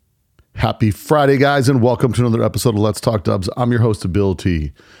Happy Friday, guys, and welcome to another episode of Let's Talk Dubs. I'm your host, Bill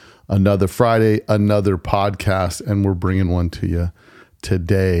T. Another Friday, another podcast, and we're bringing one to you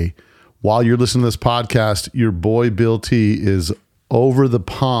today. While you're listening to this podcast, your boy Bill T is over the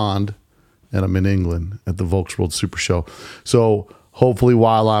pond, and I'm in England at the Volksworld Super Show. So hopefully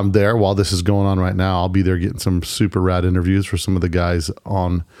while I'm there, while this is going on right now, I'll be there getting some super rad interviews for some of the guys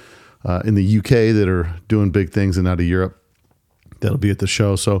on in the UK that are doing big things and out of Europe. That'll be at the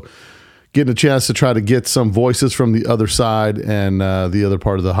show. So getting a chance to try to get some voices from the other side and the other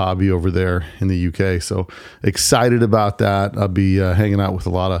part of the hobby over there in the UK. So excited about that. I'll be hanging out with a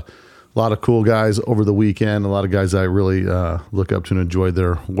lot of cool guys over the weekend. A lot of guys I really look up to and enjoy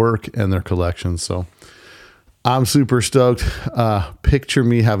their work and their collections. So I'm super stoked. Picture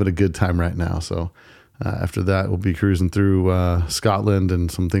me having a good time right now. So after that, we'll be cruising through Scotland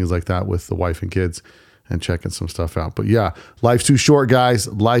and some things like that with the wife and kids, and checking some stuff out. But yeah, life's too short, guys.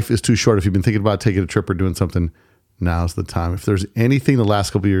 Life is too short. If you've been thinking about taking a trip or doing something, now's the time. If there's anything the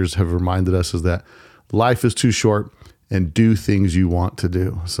last couple of years have reminded us, is that life is too short and do things you want to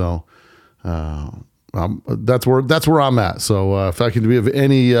do. So that's where I'm at. So if I can be of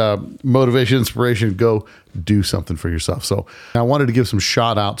any motivation, inspiration, go do something for yourself. So I wanted to give some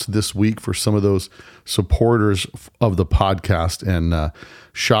shout outs this week for some of those supporters of the podcast, and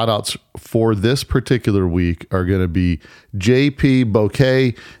shout outs for this particular week are going to be JP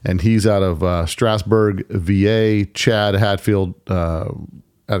Bouquet, and he's out of Strasburg, VA, Chad Hatfield out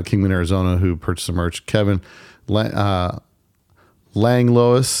of Kingman, Arizona, who purchased some merch, Kevin Lang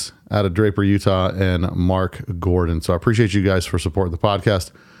Lois out of Draper, Utah, and Mark Gordon. So I appreciate you guys for supporting the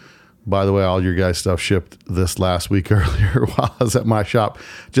podcast. By the way, all your guys' stuff shipped this last week earlier while I was at my shop.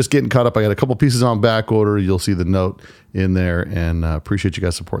 Just getting caught up. I got a couple pieces on back order. You'll see the note in there, and appreciate you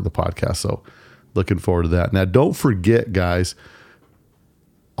guys supporting the podcast. So looking forward to that. Now, don't forget, guys,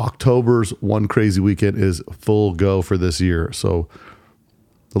 October's One Crazy Weekend is full go for this year. So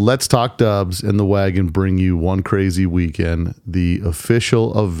the Let's Talk Dubs and the Wagon bring you One Crazy Weekend, the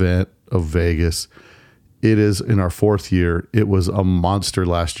official event of Vegas. It is in our fourth year. It was a monster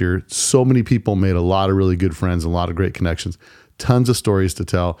last year. So many people made a lot of really good friends, a lot of great connections, tons of stories to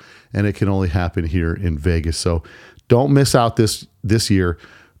tell, and it can only happen here in Vegas. So don't miss out this year.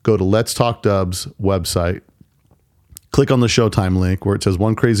 Go to Let's Talk Dubs website. Click on the Showtime link where it says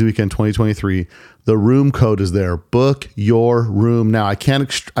One Crazy Weekend 2023. The room code is there. Book your room now. I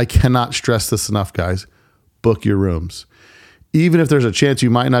cannot stress this enough, guys. Book your rooms. Even if there's a chance you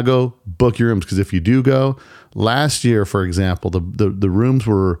might not go, book your rooms, because if you do go, last year, for example, the rooms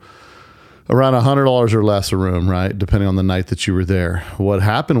were around $100 or less a room, right? Depending on the night that you were there. What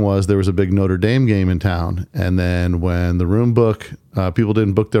happened was there was a big Notre Dame game in town. And then when the room people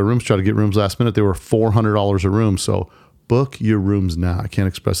didn't book their rooms, try to get rooms last minute, they were $400 a room. So book your rooms now. I can't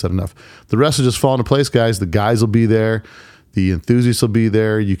express that enough. The rest will just fall into place, guys. The guys will be there. The enthusiasts will be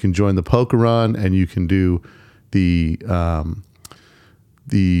there. You can join the poker run, and you can do the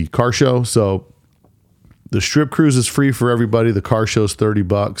car show. So the strip cruise is free for everybody. The car show is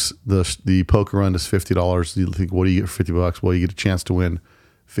 $30. The poker run is $50. You think, what do you get for $50? Well, you get a chance to win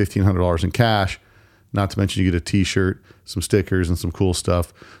 $1,500 in cash. Not to mention you get a t-shirt, some stickers, and some cool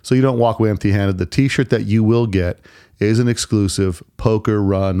stuff. So you don't walk away empty-handed. The t-shirt that you will get is an exclusive poker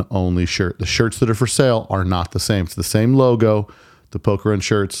run only shirt. The shirts that are for sale are not the same. It's the same logo. The poker run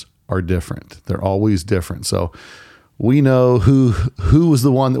shirts are different. They're always different. So we know who was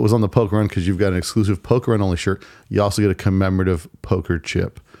the one that was on the poker run, because you've got an exclusive poker run only shirt. You also get a commemorative poker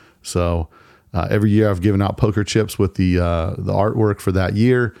chip. So every year I've given out poker chips with the artwork for that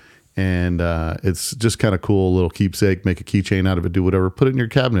year, and it's just kind of cool, a little keepsake. Make a keychain out of it, do whatever, put it in your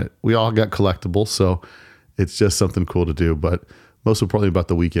cabinet. We all got collectibles, so it's just something cool to do. But most importantly about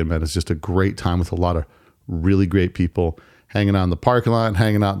the weekend, man, it's just a great time with a lot of really great people. Hanging out in the parking lot,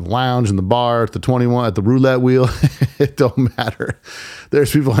 hanging out in the lounge, in the bar, at the 21, at the roulette wheel. It don't matter.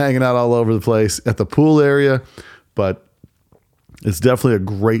 There's people hanging out all over the place at the pool area, but it's definitely a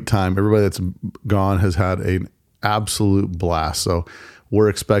great time. Everybody that's gone has had an absolute blast. So we're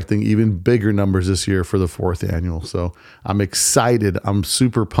expecting even bigger numbers this year for the fourth annual. So I'm excited. I'm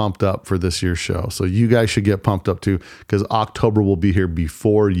super pumped up for this year's show. So you guys should get pumped up too, because October will be here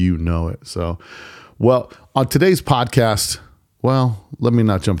before you know it. So, well, on today's podcast, let me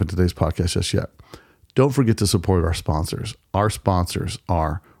not jump into today's podcast just yet. Don't forget to support our sponsors. Our sponsors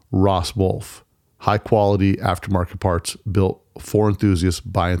are Ross Wolf, high quality aftermarket parts built for enthusiasts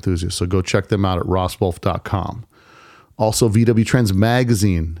by enthusiasts. So go check them out at rosswolf.com. Also, VW Trends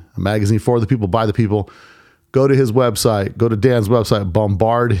Magazine, a magazine for the people, by the people. Go to his website, go to Dan's website,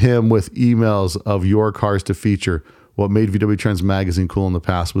 bombard him with emails of your cars to feature. what made VW Trends Magazine cool in the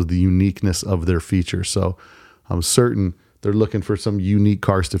past was the uniqueness of their features. So I'm certain they're looking for some unique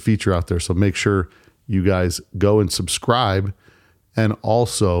cars to feature out there. So make sure you guys go and subscribe and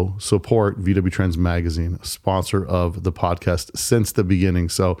also support VW Trends Magazine, a sponsor of the podcast since the beginning.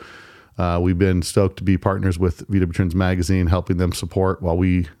 So we've been stoked to be partners with VW Trends Magazine, helping them support while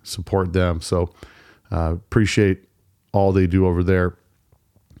we support them. So appreciate all they do over there.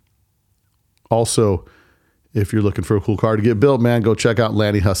 Also, if you're looking for a cool car to get built, man, go check out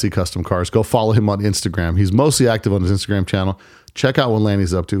Lanny Hussey Custom Cars. Go follow him on Instagram. He's mostly active on his Instagram channel. Check out what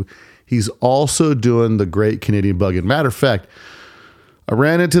Lanny's up to. He's also doing the Great Canadian Bug-In. Matter of fact, I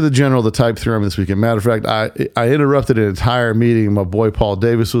ran into the general, the Type 3 Army this weekend. Matter of fact, I interrupted an entire meeting. My boy Paul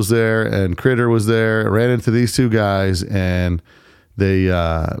Davis was there and Critter was there. I ran into these two guys, and they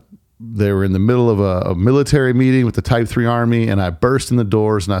were in the middle of a military meeting with the Type 3 Army, and I burst in the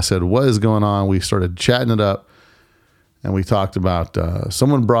doors and I said, what is going on? We started chatting it up, and we talked about,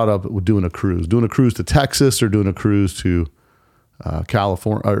 someone brought up doing a cruise to Texas or doing a cruise to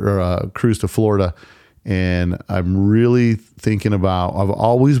California or a cruise to Florida. And I'm really thinking about, I've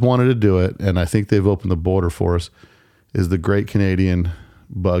always wanted to do it, and I think they've opened the border for us, is the Great Canadian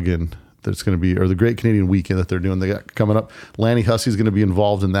Bug-In that's going to be, or the Great Canadian Weekend that they're doing. They got coming up. Lanny Hussey's going to be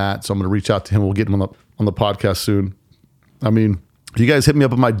involved in that, so I'm going to reach out to him. We'll get him on the podcast soon. I mean, if you guys hit me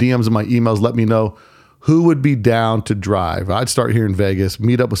up in my DMs and my emails, let me know who would be down to drive. I'd start here in Vegas,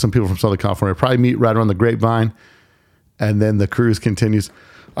 meet up with some people from Southern California, probably meet right around the Grapevine, and then the cruise continues.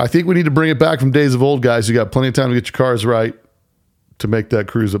 I think we need to bring it back from days of old, guys. You got plenty of time to get your cars right to make that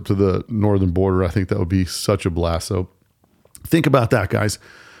cruise up to the northern border. I think that would be such a blast. So think about that, guys.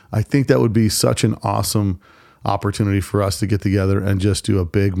 I think that would be such an awesome opportunity for us to get together and just do a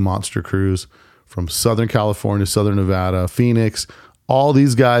big monster cruise from Southern California, Southern Nevada, Phoenix. All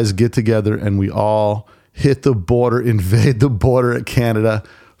these guys get together and we all hit the border, invade the border at Canada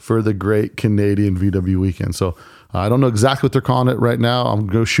for the Great Canadian VW Weekend. So I don't know exactly what they're calling it right now. I'm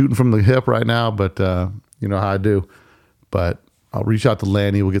going shooting from the hip right now, but you know how I do. But I'll reach out to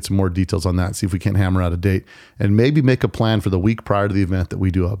Lanny. We'll get some more details on that, see if we can't hammer out a date, and maybe make a plan for the week prior to the event that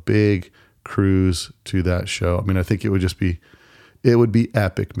we do a big cruise to that show. I mean, I think it would be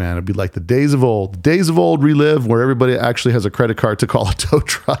epic, man. It'd be like the days of old. The days of old relive, where everybody actually has a credit card to call a tow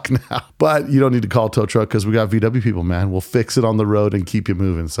truck now. But you don't need to call a tow truck because we got VW people, man. We'll fix it on the road and keep you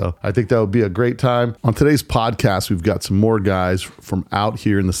moving. So I think that would be a great time. On today's podcast, we've got some more guys from out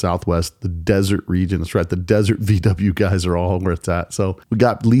here in the Southwest, the desert region. That's right. The desert VW guys are all where it's at. So we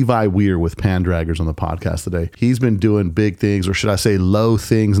got Levi Weir with Pandraggers on the podcast today. He's been doing big things, or should I say low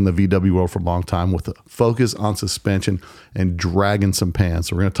things, in the VW world for a long time, with a focus on suspension and dragging some pans.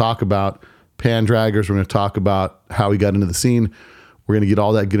 So we're going to talk about Pandraggers. We're going to talk about how he got into the scene. We're going to get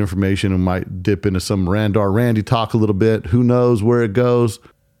all that good information and might dip into some Randy talk a little bit. Who knows where it goes?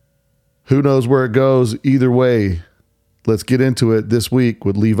 Either way, let's get into it this week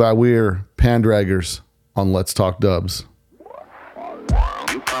with Levi Weir, Pandraggers on Let's Talk Dubs.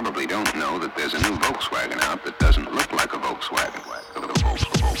 You probably don't know that there's a new Volkswagen out that doesn't look like a Volkswagen.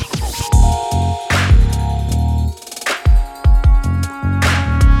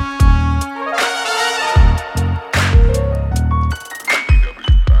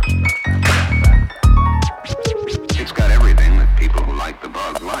 It's got everything that people who like the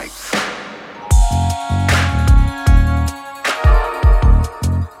bug like. So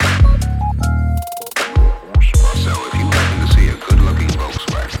if you happen to see a good-looking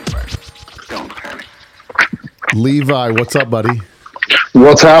Volkswagen, don't panic. Levi, what's up, buddy?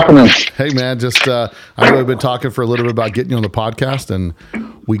 What's happening? Hey, man, just I know we've been talking for a little bit about getting you on the podcast, and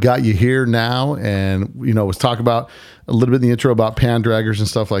we got you here now. And, you know, was talking about a little bit in the intro about Pandraggers and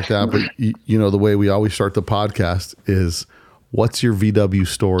stuff like that. But, you know, the way we always start the podcast is, what's your VW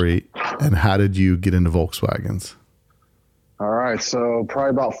story and how did you get into Volkswagens? All right. So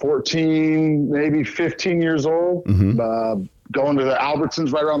probably about 14, maybe 15 years old, going to the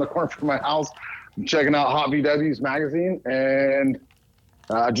Albertsons right around the corner from my house, checking out Hot VW's magazine. And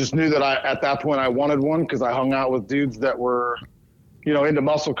I just knew that at that point I wanted one, because I hung out with dudes that were, you know, into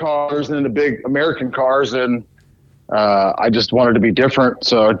muscle cars and into big American cars. And I just wanted to be different.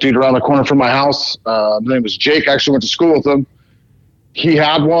 So a dude around the corner from my house, his name was Jake. I actually went to school with him. He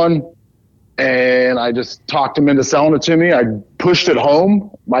had one, and I just talked him into selling it to me. I pushed it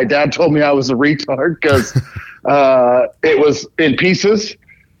home. My dad told me I was a retard because it was in pieces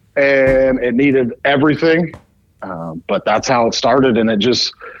and it needed everything. But that's how it started, and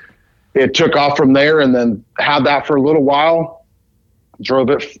it took off from there, and then had that for a little while. Drove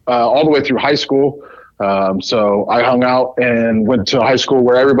it all the way through high school. So I hung out and went to high school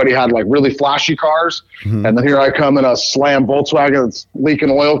where everybody had like really flashy cars. And then here I come in a slam Volkswagen that's leaking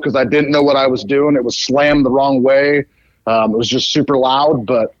oil because I didn't know what I was doing. It was slammed the wrong way. It was just super loud,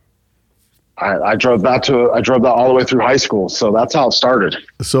 but I drove that all the way through high school. So that's how it started.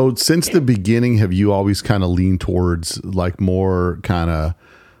 So since the beginning, have you always kind of leaned towards like more kind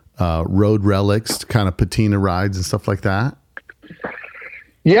of road relics, kind of patina rides and stuff like that?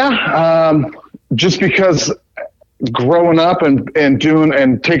 Yeah. Just because growing up and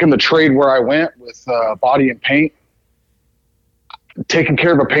taking the trade where I went with body and paint, taking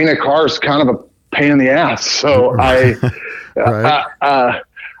care of a painted car is kind of a pain in the ass. So Right.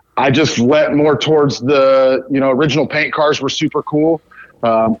 I just went more towards the, original paint cars were super cool,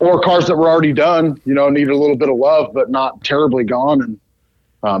 or cars that were already done, needed a little bit of love, but not terribly gone.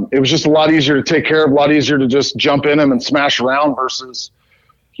 And it was just a lot easier to take care of, a lot easier to just jump in them and smash around versus,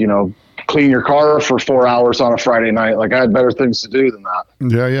 clean your car for 4 hours on a Friday night. Like I had better things to do than that.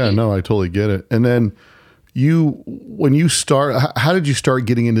 Yeah. No, I totally get it. And then when you start, how did you start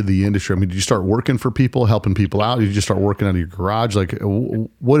getting into the industry? I mean, did you start working for people, helping people out? Did you just start working out of your garage? Like,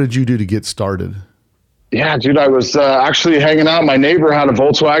 what did you do to get started? Yeah, dude, I was actually hanging out. My neighbor had a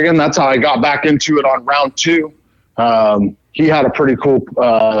Volkswagen. That's how I got back into it on round 2. He had a pretty cool,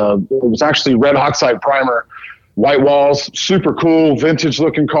 it was actually red oxide primer, white walls, super cool, vintage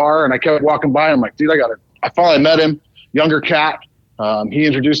looking car. And I kept walking by. I'm like, dude, I finally met him, younger cat. He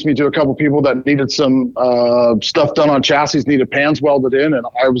introduced me to a couple people that needed some stuff done on chassis, needed pans welded in, and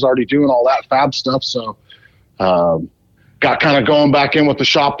I was already doing all that fab stuff. So got kind of going back in with the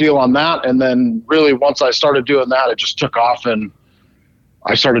shop deal on that. And then really once I started doing that, it just took off, and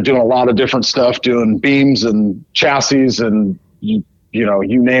I started doing a lot of different stuff, doing beams and chassis and you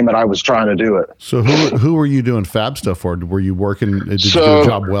name it, I was trying to do it. So who were you doing fab stuff for? Were you working, did you do a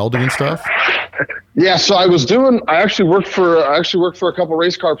job welding and stuff? Yeah, so I actually worked for a couple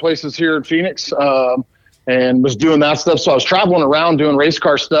race car places here in Phoenix, and was doing that stuff. So I was traveling around doing race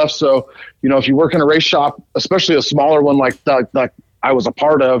car stuff. So, if you work in a race shop, especially a smaller one like I was a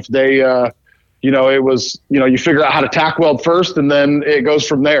part of, they, it was, you figure out how to tack weld first and then it goes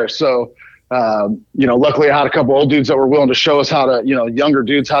from there. So, luckily I had a couple old dudes that were willing to show us how to, younger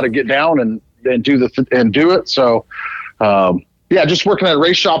dudes, how to get down and do it. So, yeah, just working at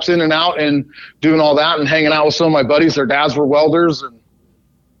race shops in and out and doing all that and hanging out with some of my buddies. Their dads were welders, and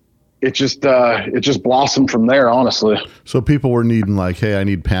it just blossomed from there, honestly. So people were needing like, hey, I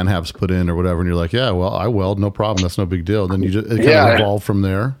need pan halves put in or whatever. And you're like, yeah, well, I weld, no problem. That's no big deal. Then it kind of evolved from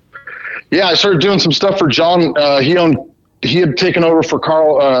there. Yeah. I started doing some stuff for John. He had taken over for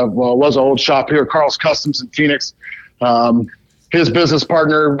Carl. It was an old shop here, Carl's Customs in Phoenix. His business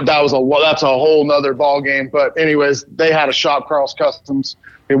partner, that's a whole nother ball game. But anyways, they had a shop, Carl's Customs.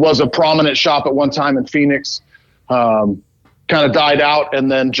 It was a prominent shop at one time in Phoenix. Kind of died out,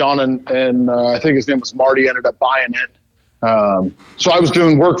 and then John and I think his name was Marty ended up buying it. So I was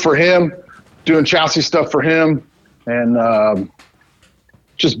doing work for him, doing chassis stuff for him, and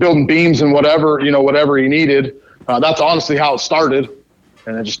just building beams and whatever he needed. That's honestly how it started,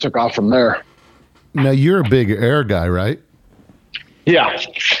 and it just took off from there. Now you're a big air guy, right? Yeah.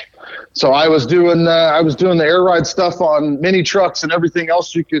 So I was doing the air ride stuff on mini trucks and everything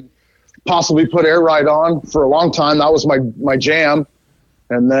else you could possibly put air ride on for a long time. That was my jam.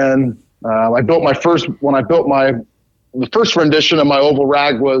 And then the first rendition of my oval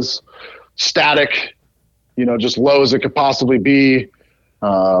rag was static, just low as it could possibly be.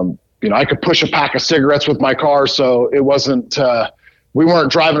 I could push a pack of cigarettes with my car. So it wasn't, we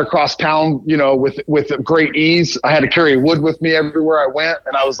weren't driving across town, with great ease. I had to carry wood with me everywhere I went.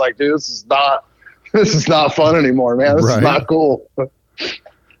 And I was like, dude, this is not fun anymore, man. This is not cool.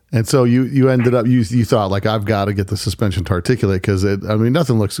 And so you ended up, you thought like, I've got to get the suspension to articulate. Cause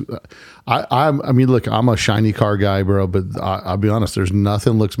nothing looks, look, I'm a shiny car guy, bro, but I'll be honest, there's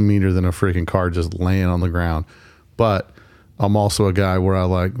nothing looks meaner than a freaking car just laying on the ground. But I'm also a guy where I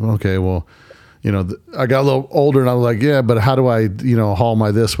like, okay, well, I got a little older and I was like, yeah, but how do I, haul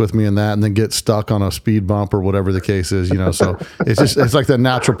my this with me and that, and then get stuck on a speed bump or whatever the case is, so it's like the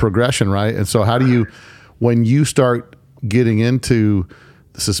natural progression. Right. And so when you start getting into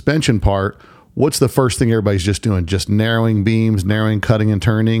the suspension part, what's the first thing everybody's just doing? Just narrowing beams, cutting and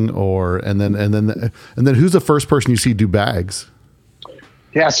turning, and then who's the first person you see do bags?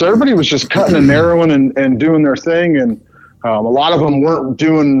 Yeah. So everybody was just cutting and narrowing and doing their thing. And, a lot of them weren't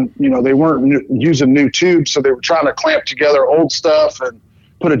doing, they weren't using new tubes. So they were trying to clamp together old stuff and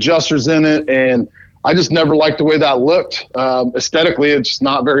put adjusters in it. And I just never liked the way that looked. Aesthetically, it's just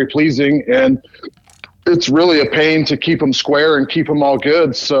not very pleasing. And it's really a pain to keep them square and keep them all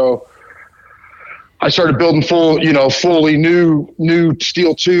good. So I started building fully new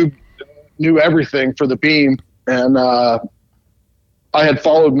steel tube, new everything for the beam. And I had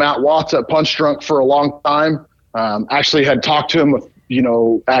followed Matt Watts at Punch Drunk for a long time. Actually had talked to him,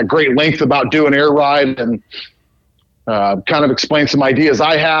 at great length about doing air ride and kind of explained some ideas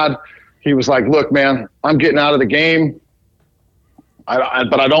I had. He was like, look, man, I'm getting out of the game,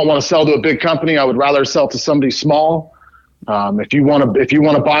 but I don't want to sell to a big company. I would rather sell to somebody small. If you want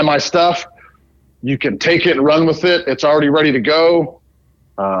to buy my stuff, you can take it and run with it. It's already ready to go.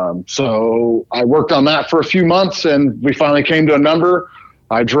 So I worked on that for a few months, and we finally came to a number.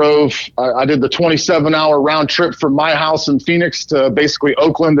 I did the 27-hour round trip from my house in Phoenix to basically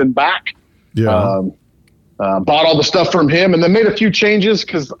Oakland and back. Yeah. Bought all the stuff from him, and then made a few changes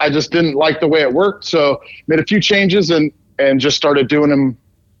because I just didn't like the way it worked. So made a few changes and just started doing them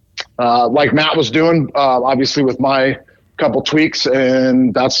like Matt was doing, obviously with my couple tweaks.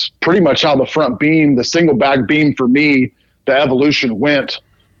 And that's pretty much how the front beam, the single bag beam for me, the evolution went.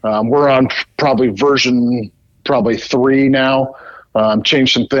 We're on version 3 now.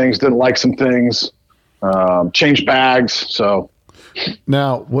 Changed some things, didn't like some things, changed bags. So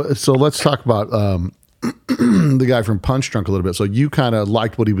let's talk about the guy from Punch Drunk a little bit. So you kind of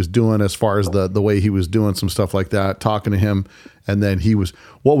liked what he was doing as far as the way he was doing some stuff like that, talking to him. And then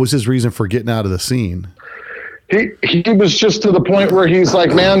what was his reason for getting out of the scene? He was just to the point where he's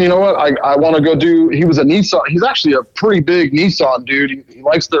like, man, you know what? I want to go do, he was a Nissan. He's actually a pretty big Nissan dude. He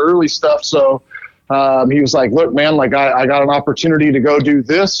likes the early stuff. So he was like, look, man, like I got an opportunity to go do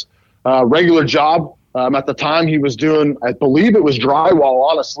this regular job. At the time he was doing, I believe it was drywall,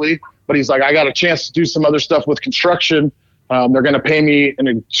 honestly, but he's like, I got a chance to do some other stuff with construction. They're going to pay me an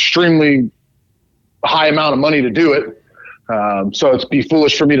extremely high amount of money to do it. So it'd be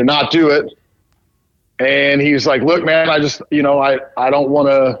foolish for me to not do it. And he's like, look, man, I just, I don't want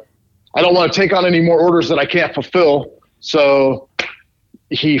to take on any more orders that I can't fulfill. So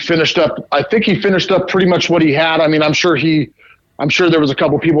he finished up, I think he finished up pretty much what he had. I mean, I'm sure there was a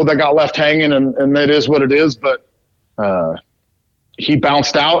couple people that got left hanging and that is what it is, but, he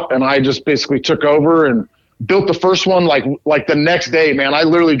bounced out and I just basically took over and built the first one. Like the next day, man, I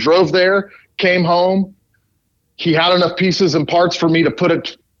literally drove there, came home. He had enough pieces and parts for me to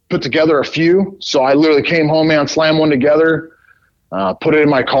put together a few. So I literally came home, man, slammed one together, put it in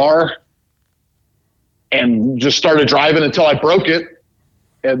my car and just started driving until I broke it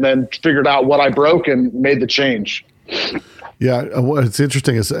and then figured out what I broke and made the change. Yeah. It's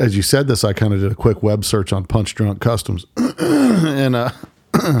interesting as you said this, I kind of did a quick web search on Punch Drunk Customs and,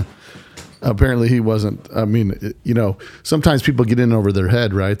 apparently he wasn't, I mean, sometimes people get in over their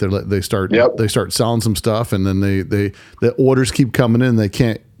head, right? They start selling some stuff and then the orders keep coming in. They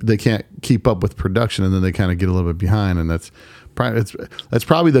can't keep up with production and then they kind of get a little bit behind. And that's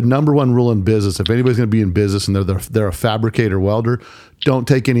probably the number one rule in business. If anybody's going to be in business and they're a fabricator welder, don't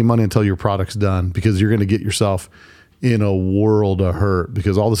take any money until your product's done because you're going to get yourself in a world of hurt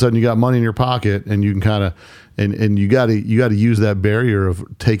because all of a sudden you got money in your pocket and you can kind of, and you got to use that barrier of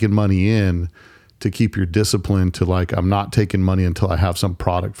taking money in to keep your discipline to like, I'm not taking money until I have some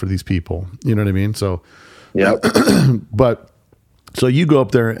product for these people. You know what I mean? So, yeah. So you go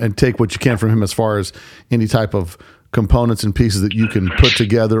up there and take what you can from him as far as any type of components and pieces that you can put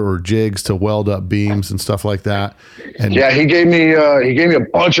together or jigs to weld up beams and stuff like that. And yeah, he gave me a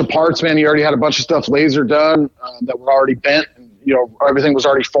bunch of parts, man. He already had a bunch of stuff laser done that were already bent. And, everything was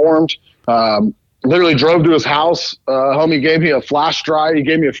already formed. Literally drove to his house. Homie gave me a flash drive. He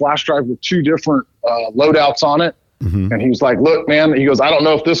gave me a flash drive with 2 different loadouts on it. Mm-hmm. And he was like, look, man, he goes, I don't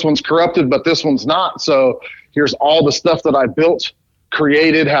know if this one's corrupted, but this one's not. So here's all the stuff that I built,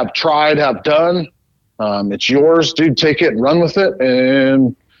 created, have tried, have done. It's yours, dude. Take it and run with it.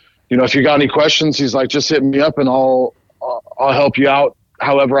 And, if you got any questions, he's like, just hit me up and I'll help you out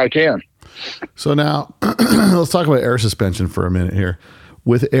however I can. So now let's talk about air suspension for a minute here.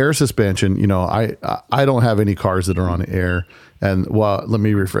 With air suspension, I don't have any cars that are on air. And let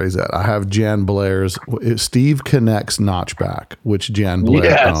me rephrase that. I have Jan Blair's Steve Connect's notchback, which Jan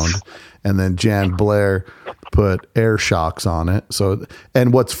Blair owned. And then Jan Blair put air shocks on it. So,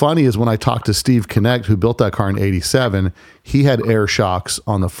 and what's funny is when I talked to Steve Connect, who built that car in '87, he had air shocks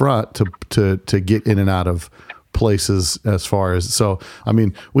on the front to get in and out of places as far as, so, I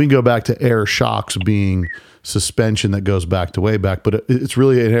mean, we can go back to air shocks being suspension that goes back to way back, but it's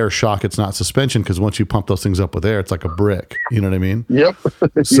really an air shock. It's not suspension because once you pump those things up with air, it's like a brick. You know what I mean? Yep.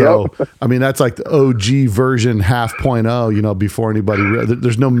 So, I mean, that's like the OG version 0.5, before anybody,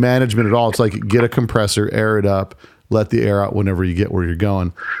 there's no management at all. It's like get a compressor, air it up, let the air out whenever you get where you're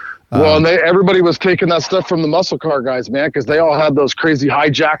going. Well, and everybody was taking that stuff from the muscle car guys, man, because they all had those crazy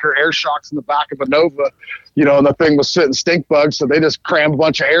hijacker air shocks in the back of a Nova, and the thing was sitting stink bugs, so they just cram a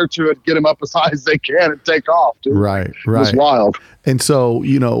bunch of air to it, get them up as high as they can, and take off. Dude. Right. It was wild. And so,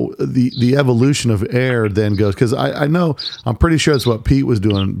 the evolution of air then goes, because I'm pretty sure that's what Pete was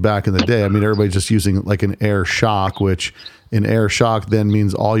doing back in the day. I mean, everybody's just using like an air shock, which an air shock then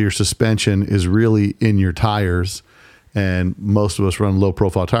means all your suspension is really in your tires. And most of us run low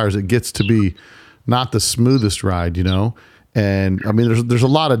profile tires. It gets to be not the smoothest ride, and I mean, there's a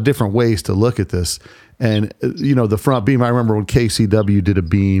lot of different ways to look at this. And, the front beam, I remember when KCW did a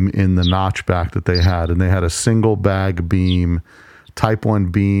beam in the notchback that they had, and they had a single bag beam, type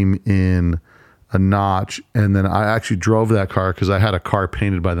 1 beam in a notch. And then I actually drove that car because I had a car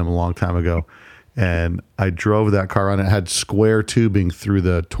painted by them a long time ago. And I drove that car on. It had square tubing through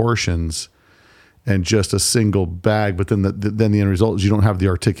the torsions and just a single bag, but then the end result is you don't have the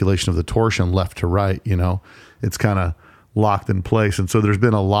articulation of the torsion left to right. It's kind of locked in place, and so there's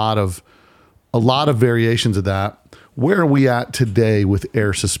been a lot of variations of that. Where are we at today with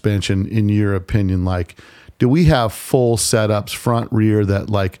air suspension, in your opinion? Like, do we have full setups, front, rear, that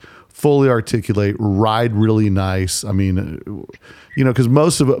like fully articulate, ride really nice? I mean, because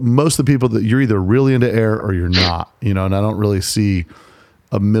most of the people that you're either really into air or you're not. And I don't really see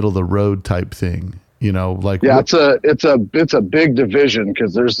a middle of the road type thing, it's a big division,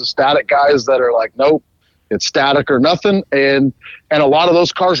 because there's the static guys that are like, nope, it's static or nothing. And a lot of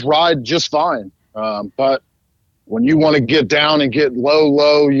those cars ride just fine. But when you want to get down and get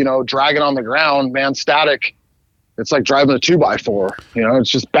low, dragging on the ground, man, static, it's like driving a 2x4,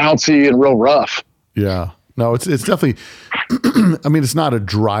 it's just bouncy and real rough. Yeah. No, it's definitely, I mean, it's not a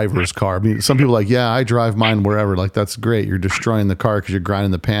driver's car. I mean, some people are like, yeah, I drive mine wherever. Like, that's great. You're destroying the car because you're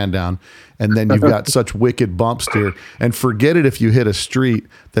grinding the pan down. And then you've got such wicked bumps here. And forget it if you hit a street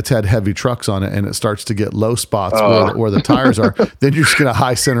that's had heavy trucks on it and it starts to get low spots where the tires are. Then you're just going to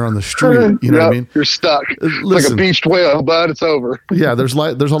high center on the street. You know what I mean? You're stuck. Listen, like a beached whale, but it's over. Yeah, there's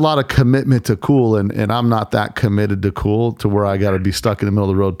a lot of commitment to cool. And I'm not that committed to cool to where I got to be stuck in the middle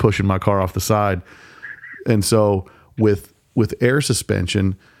of the road pushing my car off the side. And so with air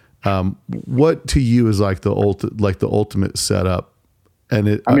suspension, what to you is like the ultimate setup?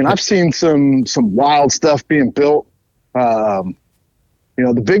 And I've seen some wild stuff being built. The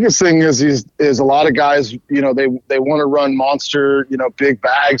biggest thing is a lot of guys, they want to run monster, big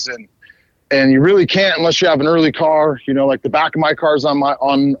bags, and you really can't unless you have an early car. Like the back of my car's on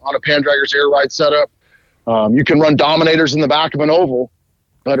a Pandraggers air ride setup. You can run Dominators in the back of an oval.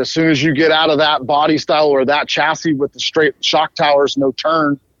 But as soon as you get out of that body style or that chassis with the straight shock towers, no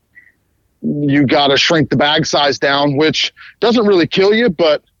turn, you got to shrink the bag size down, which doesn't really kill you,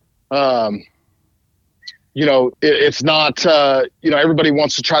 but, it's not, everybody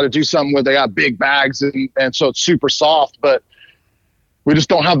wants to try to do something where they have big bags and so it's super soft, but we just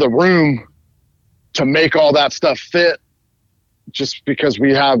don't have the room to make all that stuff fit, just because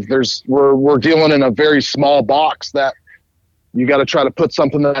we're dealing in a very small box that you got to try to put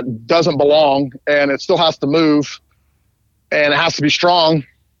something that doesn't belong, and it still has to move, and it has to be strong.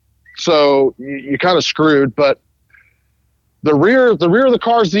 So you're kind of screwed. But the rear of the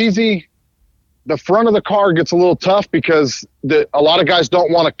car is easy. The front of the car gets a little tough because a lot of guys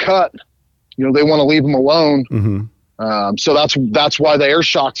don't want to cut. They want to leave them alone. Mm-hmm. So that's why the air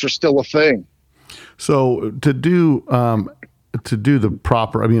shocks are still a thing. So to do the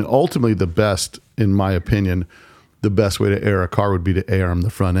proper, ultimately the best, in my opinion, the best way to air a car would be to air-arm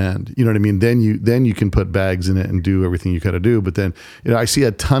the front end. You know what I mean? Then you can put bags in it and do everything you got to do. But then, I see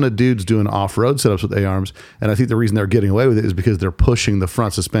a ton of dudes doing off-road setups with A-arms, and I think the reason they're getting away with it is because they're pushing the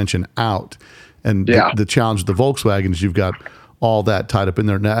front suspension out. And the challenge with the Volkswagen is you've got all that tied up in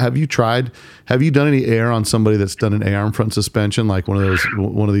there. Now, have you done any air on somebody that's done an A-arm front suspension, like one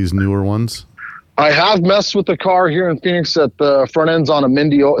of these newer ones? I have messed with the car here in Phoenix that the front end's on a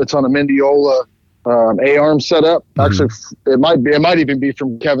Mendiola A-arm setup. Actually, it might even be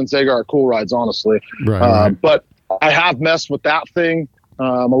from Kevin Zagar at Cool Rides, honestly. Right. But I have messed with that thing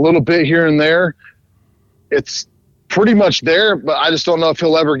a little bit here and there. It's pretty much there, but I just don't know if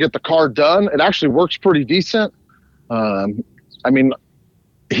he'll ever get the car done. It actually works pretty decent.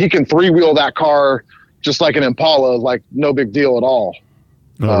 He can three-wheel that car just like an Impala, like no big deal at all.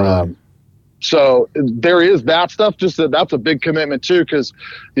 Really? So there is that stuff. Just that's a big commitment too, because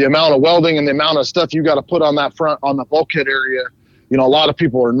the amount of welding and the amount of stuff you got to put on that front, on the bulkhead area, a lot of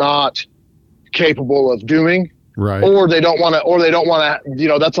people are not capable of doing. Right. Or they don't want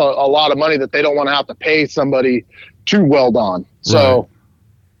to, that's a lot of money that they don't want to have to pay somebody to weld on. So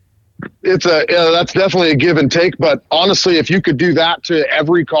That's definitely a give and take. But honestly, if you could do that to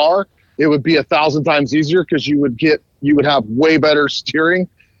every car, it would be 1,000 times easier because you would have way better steering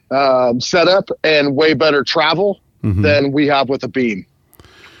setup and way better travel than we have with a beam.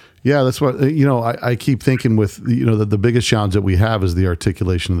 Yeah, that's what, I keep thinking with, the biggest challenge that we have is the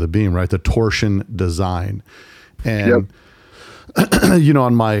articulation of the beam, right? The torsion design. And,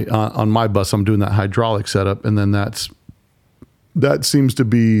 on my bus, I'm doing that hydraulic setup. And then that seems to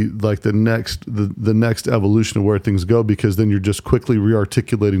be like the next evolution of where things go, because then you're just quickly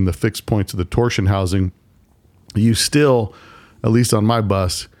rearticulating the fixed points of the torsion housing. You still, at least on my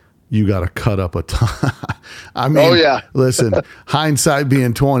bus, you got to cut up a ton. I mean, listen, hindsight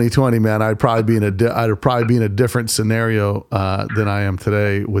being 2020, man, I'd probably be in a different scenario than I am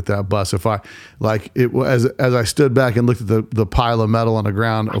today with that bus. If as I stood back and looked at the pile of metal on the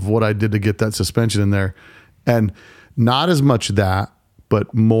ground of what I did to get that suspension in there, and not as much that,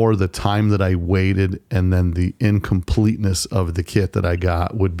 but more the time that I waited, and then the incompleteness of the kit that I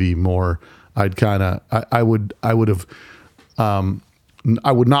got would be more. I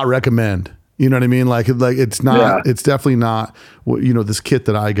would not recommend, you know what I mean? Like it's not, it's definitely not, this kit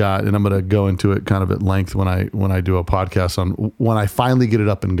that I got, and I'm going to go into it kind of at length when I do a podcast on when I finally get it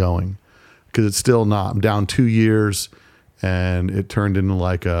up and going, because it's still not, I'm down 2 years, and it turned into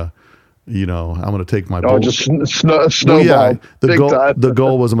like I'm going to take my snowball. The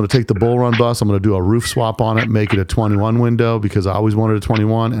goal was I'm going to take the Bull Run bus. I'm going to do a roof swap on it, make it a 21 window, because I always wanted a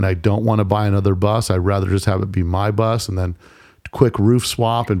 21, and I don't want to buy another bus. I'd rather just have it be my bus, and then quick roof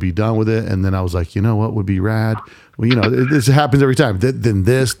swap and be done with it. And then I was like, what would be rad? Well, this happens every time. Then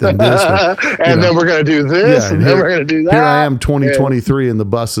this. And then we're going to do this. And then we're going to do that. Here I am 2023 and the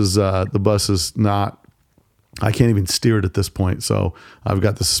bus is not, I can't even steer it at this point. So I've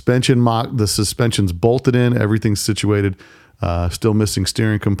got the suspension's bolted in, everything's situated, still missing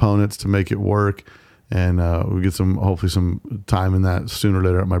steering components to make it work. And we'll get hopefully some time in that sooner or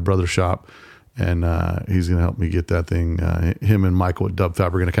later at my brother's shop. And he's going to help me get that thing. Him and Michael at Dub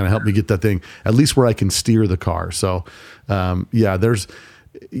Fab are going to kind of help me get that thing at least where I can steer the car. So, there's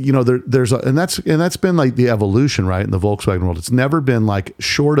that's been like the evolution, right, in the Volkswagen world. It's never been like,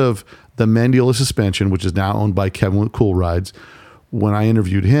 short of the Mandiola suspension, which is now owned by Kevin with Cool Rides. When I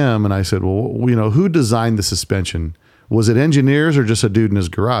interviewed him, and I said, well, who designed the suspension? Was it engineers or just a dude in his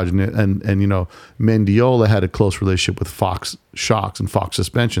garage? And Mendiola had a close relationship with Fox Shocks and Fox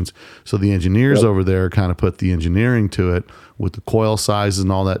Suspensions. So the engineers over there kind of put the engineering to it with the coil sizes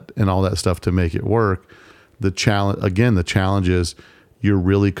and all that stuff to make it work. The challenge is you're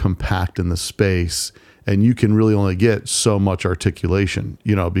really compact in the space, and you can really only get so much articulation,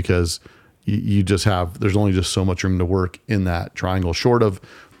 because you just there's only just so much room to work in that triangle, short of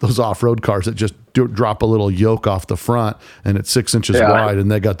those off-road cars that just drop a little yoke off the front and it's 6 inches wide,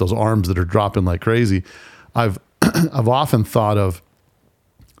 and they got those arms that are dropping like crazy. I've often thought of,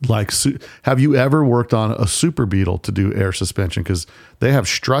 like, have you ever worked on a Super Beetle to do air suspension? Because they have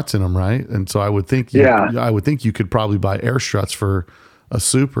struts in them, right? And so I would think you could probably buy air struts for a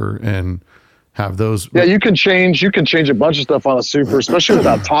Super and have those. Yeah, you can change a bunch of stuff on a Super, especially with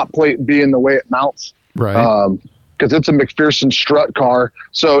that top plate being the way it mounts. Right. Because it's a McPherson strut car,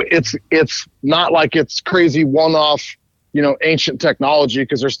 so it's not like it's crazy one-off, ancient technology.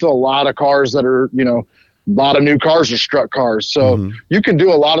 Because there's still a lot of cars that are, a lot of new cars are strut cars. So you can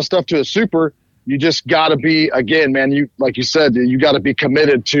do a lot of stuff to a Super. You just got to be, again, man. Like you said, you got to be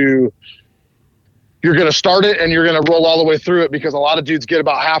committed to. You're going to start it and you're going to roll all the way through it, because a lot of dudes get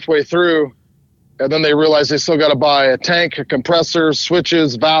about halfway through, and then they realize they still got to buy a tank, a compressor,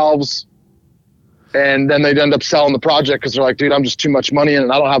 switches, valves. And then they'd end up selling the project because they're like, dude, I'm just too much money in it,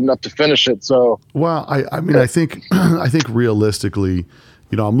 and I don't have enough to finish it. So, well, I think realistically,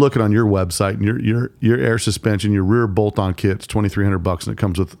 I'm looking on your website, and your air suspension, your rear bolt-on kit's $2,300, and it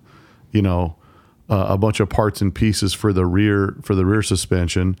comes with, a bunch of parts and pieces for the rear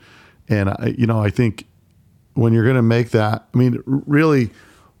suspension. And I think when you're going to make that, really,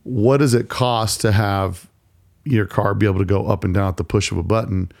 what does it cost to have your car be able to go up and down at the push of a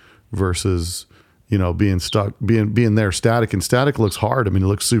button versus being stuck, being there static? And static looks hard. It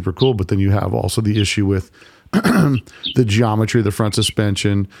looks super cool, but then you have also the issue with the geometry of the front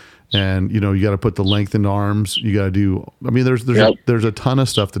suspension, and you got to put the lengthened arms. You got to do. There's a ton of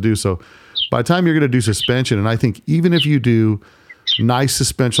stuff to do. So by the time you're going to do suspension, and I think even if you do nice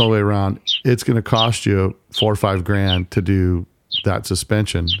suspension all the way around, it's going to cost you $4 or $5 to do that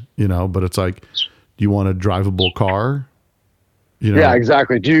suspension. But it's like, do you want a drivable car? Yeah,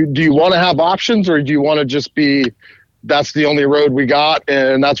 exactly. Do you want to have options, or do you want to just be, that's the only road we got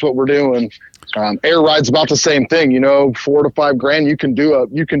and that's what we're doing? Air ride's about the same thing, $4,000 to $5,000.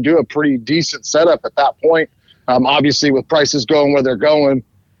 You can do a pretty decent setup at that point. Obviously with prices going where they're going,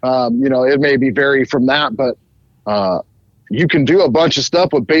 it may be vary from that, but you can do a bunch of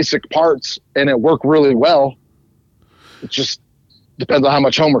stuff with basic parts and it work really well. It just depends on how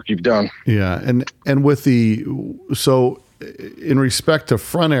much homework you've done. Yeah. And with so in respect to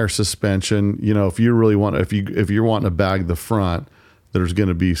front air suspension, if you really want, if you're wanting to bag the front, there's going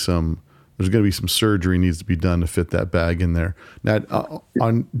to be some surgery needs to be done to fit that bag in there. Now,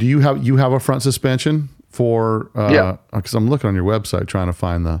 do you have a front suspension for? Yeah. Because I'm looking on your website trying to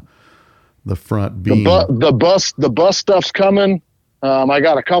find the front beam. The bus stuff's coming. I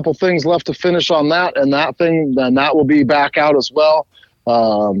got a couple things left to finish on that, and that will be back out as well.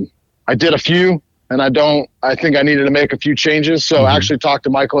 I did a few, and I think I needed to make a few changes. So I actually talked to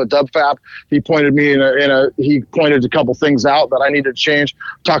Michael at DubFab. He pointed me he pointed a couple things out that I needed to change.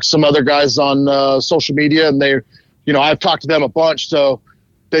 Talked to some other guys on social media, and I've talked to them a bunch. So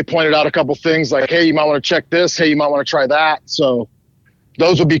they pointed out a couple things like, hey, you might want to check this. Hey, you might want to try that. So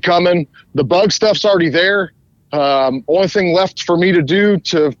those will be coming. The bug stuff's already there. Only thing left for me to do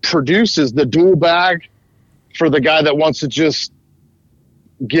to produce is the dual bag for the guy that wants to just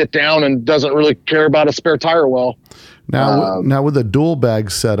get down and doesn't really care about a spare tire well. Now with the dual bag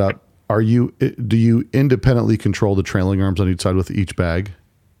setup, do you independently control the trailing arms on each side with each bag?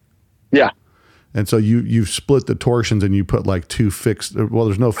 Yeah. And so you've split the torsions and you put like two fixed, well,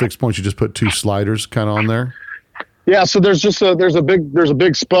 there's no fixed points. You just put two sliders kind of on there. Yeah. So there's a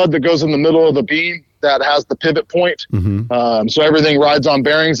big spud that goes in the middle of the beam that has the pivot point. So everything rides on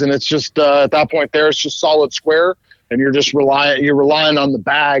bearings, and it's just, at that point there, it's just solid square, and you're relying on the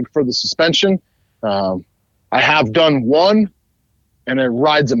bag for the suspension. I have done one, and it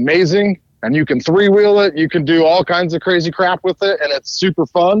rides amazing, and you can 3-wheel it. You can do all kinds of crazy crap with it, and it's super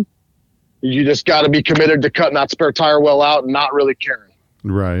fun. You just got to be committed to cutting that spare tire well out and not really caring.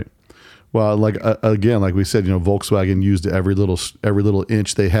 Right. Well, again, like we said, Volkswagen used every little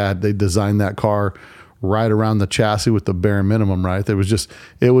inch they had. They designed that car right around the chassis with the bare minimum, right? It was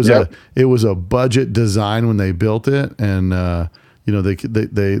a budget design when they built it, and there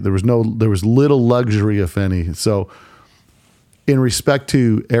was little luxury, if any. So, in respect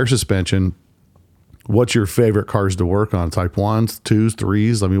to air suspension, what's your favorite cars to work on? Type 1s, 2s,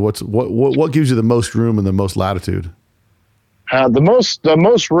 3s? I mean, what gives you the most room and the most latitude? The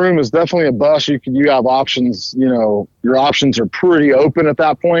most room is definitely a bus. You have options. Your options are pretty open at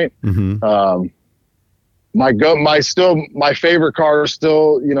that point. My favorite car is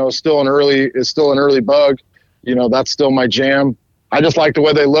still an early bug. That's still my jam. I just like the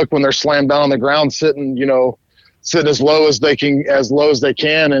way they look when they're slammed down on the ground, sitting as low as they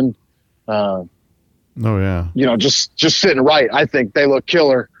can, and just sitting right. I think they look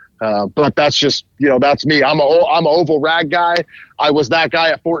killer. But that's just, that's me. I'm an oval rag guy. I was that guy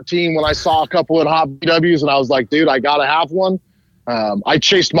at 14 when I saw a couple of hot VWs, and I was like, dude, I got to have one. I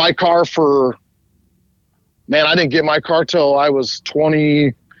chased my car I didn't get my car till I was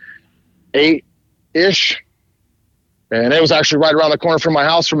 28-ish. And it was actually right around the corner from my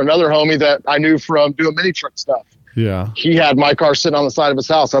house from another homie that I knew from doing mini truck stuff. Yeah. He had my car sitting on the side of his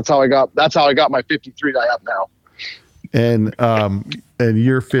house. That's how I got my 53 that I have now. And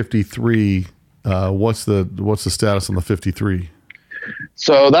you're 53. What's the status on the 53?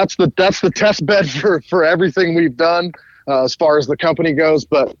 So that's the test bed for everything we've done as far as the company goes.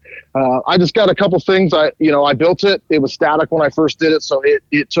 But I just got a couple things. I built it. It was static when I first did it, so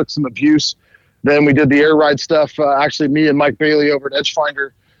it took some abuse. Then we did the air ride stuff. Actually, me and Mike Bailey over at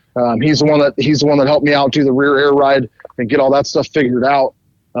Edgefinder. He's the one that helped me out do the rear air ride and get all that stuff figured out.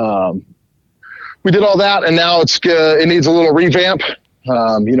 We did all that, and now it needs a little revamp.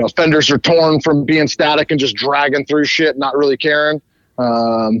 Fenders are torn from being static and just dragging through shit, not really caring.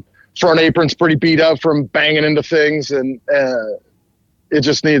 Front apron's pretty beat up from banging into things, and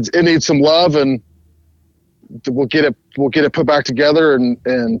it needs some love, and we'll get it put back together and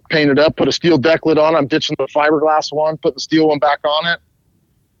paint it up. Put a steel deck lid on. I'm ditching the fiberglass one, put the steel one back on it.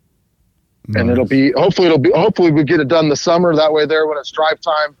 Nice. And hopefully we get it done this summer. That way there, when it's drive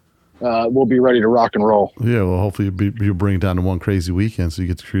time, we'll be ready to rock and roll. Yeah, well, hopefully you'll bring it down to one crazy weekend so you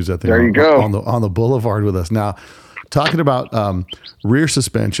get to cruise that thing on the boulevard with us. Now, talking about rear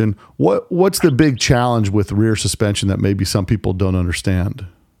suspension, what's the big challenge with rear suspension that maybe some people don't understand?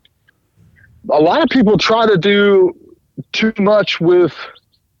 A lot of people try to do too much with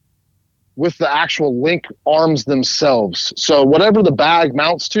the actual link arms themselves. So whatever the bag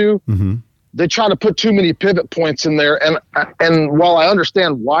mounts to, they try to put too many pivot points in there. And while I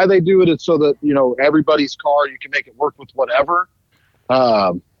understand why they do it, it's so that, everybody's car, you can make it work with whatever.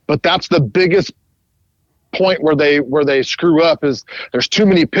 But But that's the biggest point where they screw up, is there's too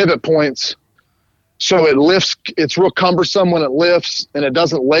many pivot points. So it lifts, it's real cumbersome when it lifts, and it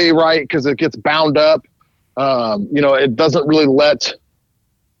doesn't lay right because it gets bound up. It doesn't really let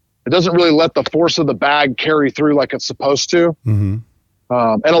the force of the bag carry through like it's supposed to. Mm-hmm.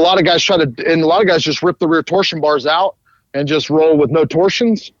 And a lot of guys just rip the rear torsion bars out and just roll with no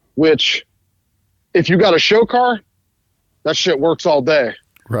torsions, which if you got a show car, that shit works all day.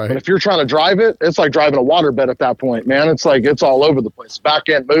 Right. But if you're trying to drive it, it's like driving a waterbed at that point, man. It's like, it's all over the place. Back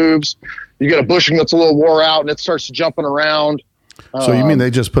end moves. You get a bushing that's a little wore out and it starts jumping around. So you mean they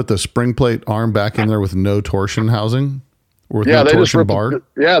just put the spring plate arm back in there with no torsion housing? Or with yeah, no they torsion just bar?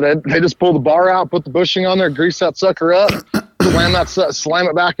 they just pull the bar out, put the bushing on there, grease that sucker up, slam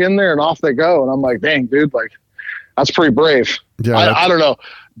it back in there, and off they go. And I'm like, dang, dude, like, that's pretty brave. Yeah, I don't know.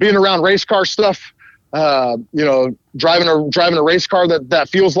 Being around race car stuff, driving a race car that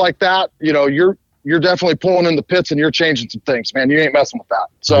feels like that, you're definitely pulling in the pits and you're changing some things, man. You ain't messing with that.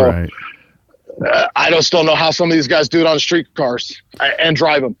 So right. I just don't know how some of these guys do it on street cars and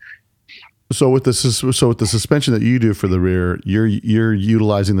drive them. So with the suspension that you do for the rear, you're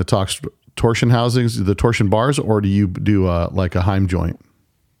utilizing the torsion housings, the torsion bars, or do you do like a Heim joint?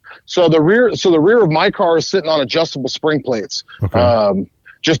 So the rear of my car is sitting on adjustable spring plates. Okay.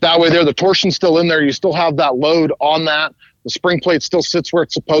 Just that way there, the torsion's still in there. You still have that load on that. The spring plate still sits where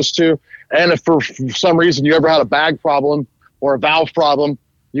it's supposed to. And if for some reason you ever had a bag problem or a valve problem,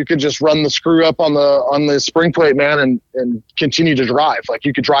 you could just run the screw up on the spring plate, man, and continue to drive. Like,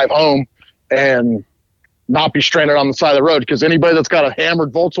 you could drive home and not be stranded on the side of the road. Because anybody that's got a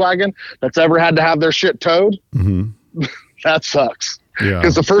hammered Volkswagen that's ever had to have their shit towed, mm-hmm. that sucks. Yeah.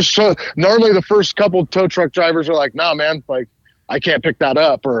 Because normally the first couple tow truck drivers are like, nah, man, like, I can't pick that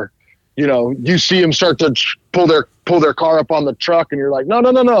up. Or, you see them start to pull their car up on the truck and you're like, no.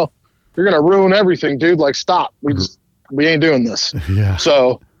 You're going to ruin everything, dude. Like, stop. We ain't doing this. Yeah.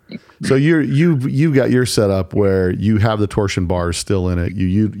 So you've got your setup where you have the torsion bars still in it.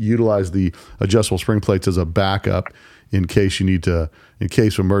 You utilize the adjustable spring plates as a backup in case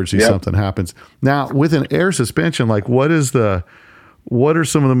of emergency, yep. something happens. Now, with an air suspension, like, what are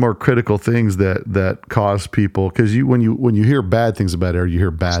some of the more critical things that cause people? Because when you hear bad things about air, you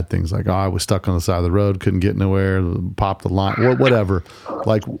hear bad things like, I was stuck on the side of the road, couldn't get nowhere, popped the line, whatever.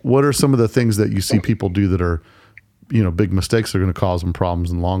 Like, what are some of the things that you see people do that are, big mistakes that are going to cause them problems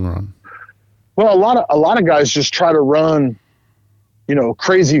in the long run? Well, a lot of guys just try to run,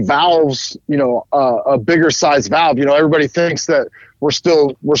 crazy valves, a bigger size valve. Everybody thinks that we're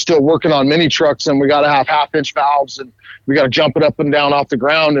still working on mini trucks and we got to have 1/2-inch valves and we got to jump it up and down off the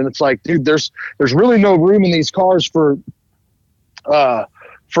ground. And it's like, dude, there's really no room in these cars for that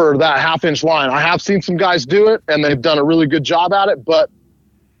 1/2-inch line. I have seen some guys do it and they've done a really good job at it, but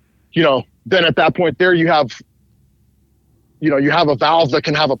then at that point there, you have a valve that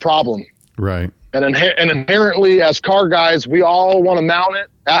can have a problem. Right. And inherently, as car guys, we all want to mount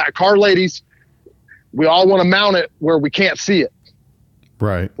it. Car ladies, we all want to mount it where we can't see it.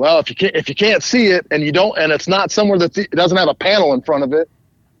 Right. Well, if you can't see it and it's not somewhere that it doesn't have a panel in front of it,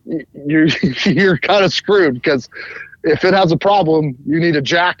 you're kind of screwed, because if it has a problem, you need a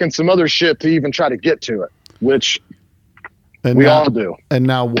jack and some other shit to even try to get to it, which all do. And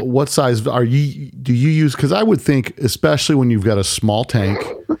now, what size do you use? Because I would think, especially when you've got a small tank,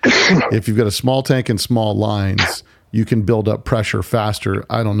 if you've got a small tank and small lines, you can build up pressure faster.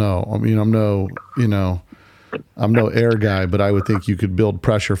 I don't know. I mean, I'm no air guy, but I would think you could build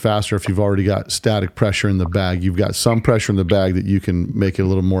pressure faster if you've already got static pressure in the bag. You've got some pressure in the bag that you can make it a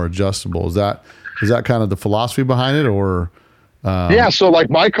little more adjustable. Is that kind of the philosophy behind it, or? Yeah. So like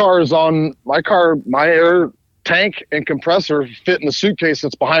my air tank and compressor fit in the suitcase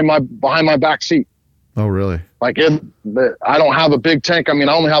that's behind my back seat. Oh, really? Like I don't have a big tank. I mean,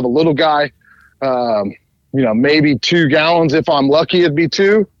 I only have a little guy. Maybe 2 gallons. If I'm lucky, it'd be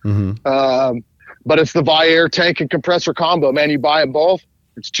 2. Mm-hmm. But it's the Weir tank and compressor combo, man. You buy them both.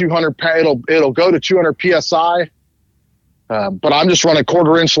 It's 200. It'll go to 200 psi. But I'm just running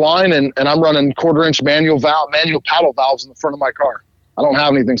 1/4-inch line and I'm running 1/4-inch manual paddle valves in the front of my car. I don't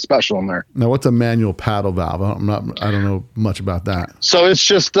have anything special in there. Now, what's a manual paddle valve? I don't know much about that. So it's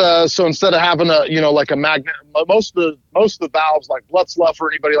just so instead of having like a magnet, most of the valves like Blutzluff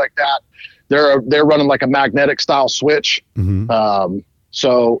or anybody like that, they're running like a magnetic style switch. Mm-hmm.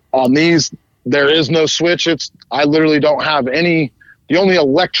 So on these, there is no switch. I literally don't have any. The only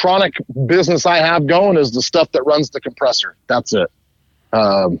electronic business I have going is the stuff that runs the compressor. That's it.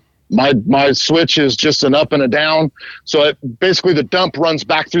 My switch is just an up and a down. So basically the dump runs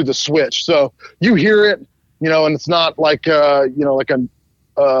back through the switch. So you hear it, and it's not like, like a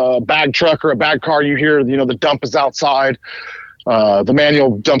a bag truck or a bag car, you hear, the dump is outside. The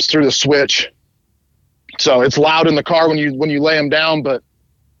manual dumps through the switch. So it's loud in the car when you lay them down, but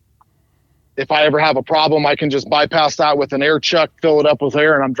if I ever have a problem, I can just bypass that with an air chuck, fill it up with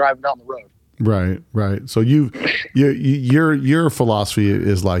air, and I'm driving down the road. Right. So your philosophy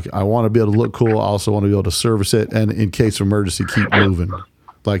is like, I want to be able to look cool. I also want to be able to service it, and in case of emergency, keep moving.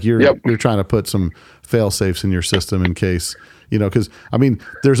 Like you're trying to put some fail safes in your system in case, because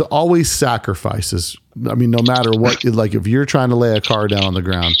there's always sacrifices. No matter what, like if you're trying to lay a car down on the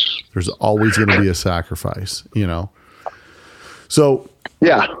ground, there's always going to be a sacrifice. So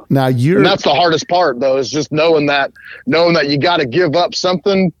yeah. Now and that's the hardest part, though, is just knowing that you got to give up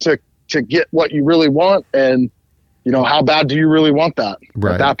something to get what you really want, and how bad do you really want that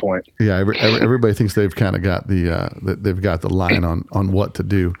at that point? Yeah, everybody thinks they've kind of got they've got the line on what to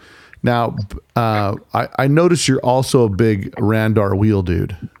do. Now, I noticed you're also a big Randar wheel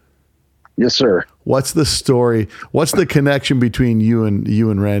dude. Yes, sir. What's the story? What's the connection between you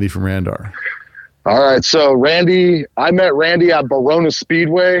and Randy from Randar? All right, so I met Randy at Verona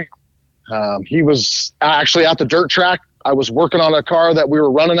Speedway. He was actually at the dirt track. I was working on a car that we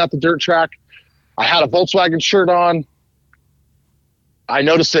were running at the dirt track. I had a Volkswagen shirt on. I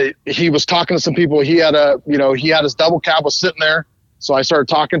noticed that he was talking to some people. He had his double cab was sitting there. So I started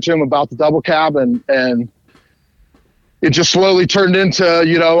talking to him about the double cab, and it just slowly turned into,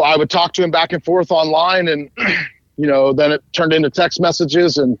 I would talk to him back and forth online, and, then it turned into text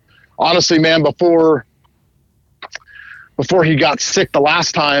messages. And honestly, man, before he got sick the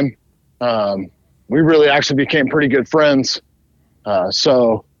last time, we really actually became pretty good friends.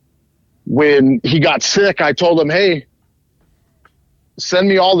 So when he got sick, I told him, hey, send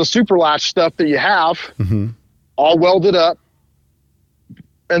me all the super latch stuff that you have. Mm-hmm. I'll weld it up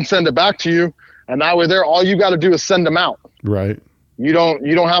and send it back to you. And that way there, all you got to do is send them out. Right. You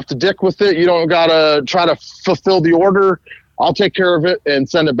don't have to dick with it. You don't got to try to fulfill the order. I'll take care of it and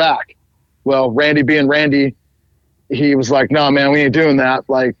send it back. Well, Randy being Randy, he was like, no, man, we ain't doing that.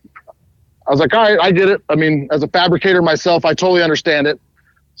 Like, I was like, all right, I get it. As a fabricator myself, I totally understand it.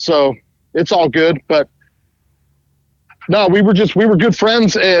 So it's all good. But no, we were good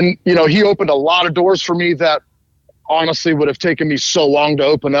friends. And, he opened a lot of doors for me that honestly would have taken me so long to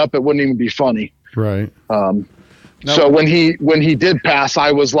open up. It wouldn't even be funny. Right. So when he did pass,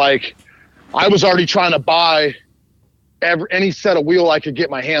 I was already trying to buy any set of wheel I could get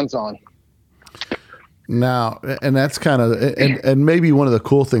my hands on. Now, and that's kind of, and maybe one of the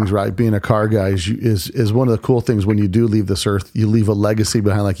cool things, right? Being a car guy is one of the cool things when you do leave this earth, you leave a legacy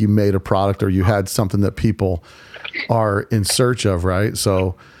behind, like you made a product or you had something that people are in search of, right?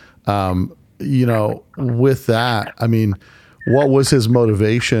 So, with that, what was his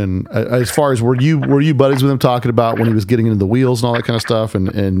motivation as far as were you buddies with him talking about when he was getting into the wheels and all that kind of stuff,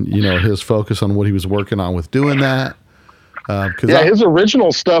 and his focus on what he was working on with doing that? His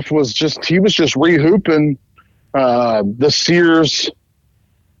original stuff was he was just rehooping the Sears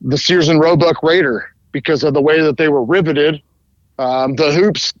and Roebuck Raider because of the way that they were riveted. The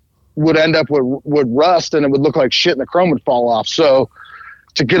hoops would end up with rust, and it would look like shit, and the chrome would fall off. So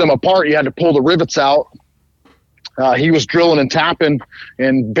to get them apart, you had to pull the rivets out. He was drilling and tapping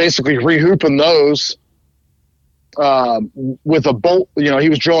and basically rehooping those with a bolt. He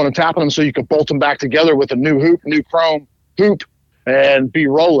was drilling and tapping them so you could bolt them back together with a new chrome hoop and be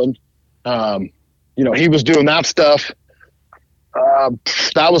rolling. He was doing that stuff.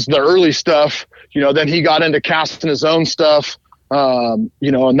 That was the early stuff. Then he got into casting his own stuff. And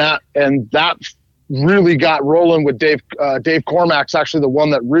that really got rolling with Dave. Dave Cormack's actually the one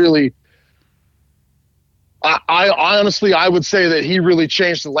that really, I honestly, I would say that he really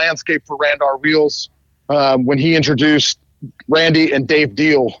changed the landscape for Randar wheels when he introduced Randy and Dave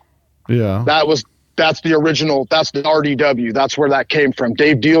Deal. Yeah, that's the original. That's the RDW. That's where that came from.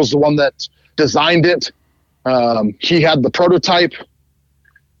 Dave Deal's the one that designed it. He had the prototype,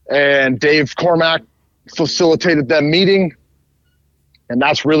 and Dave Cormack facilitated them meeting. And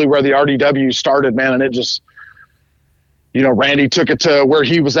that's really where the RDW started, man. And it just, Randy took it to where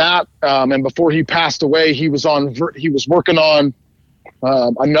he was at. And before he passed away, he was working on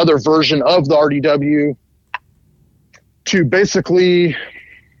another version of the RDW to basically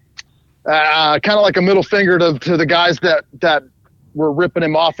kind of like a middle finger to the guys that were ripping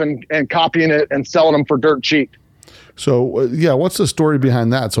him off and copying it and selling them for dirt cheap. So what's the story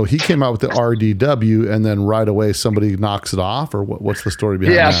behind that? So he came out with the RDW, and then right away somebody knocks it off, or what's the story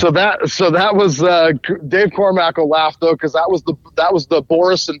behind that? So that was Dave Cormack will laugh though, because that was the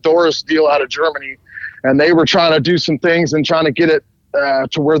Boris and Doris deal out of Germany, and they were trying to do some things and trying to get it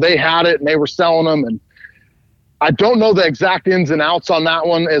to where they had it, and they were selling them, and I don't know the exact ins and outs on that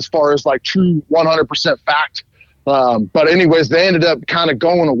one as far as like true 100% fact. But anyways, they ended up kind of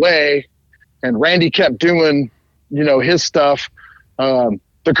going away, and Randy kept doing, his stuff.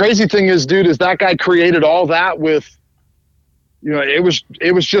 The crazy thing is, dude, is that guy created all that with, it was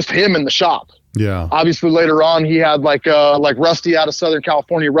just him in the shop. Yeah. Obviously later on he had like Rusty out of Southern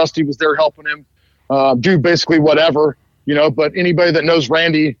California. Rusty was there helping him do basically whatever, but anybody that knows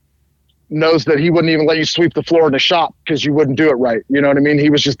Randy knows that he wouldn't even let you sweep the floor in the shop because you wouldn't do it right. You know what I mean? He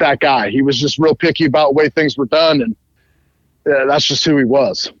was just that guy. He was just real picky about the way things were done, and that's just who he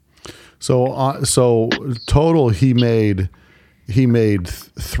was. So total he made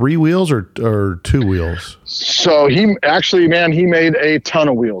 3 wheels or 2 wheels? So he made a ton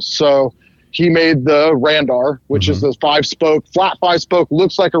of wheels. So he made the Randar, which is the 5-spoke, flat 5-spoke,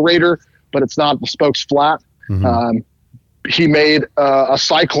 looks like a Raider, but it's not. The spoke's flat. He made a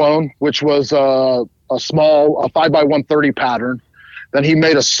Cyclone, which was a 5x130 pattern. Then he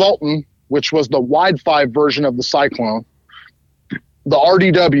made a Sultan, which was the wide 5 version of the Cyclone, the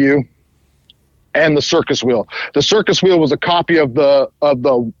RDW, and the circus wheel. The circus wheel was a copy of the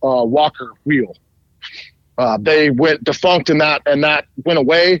Walker wheel. They went defunct, and that went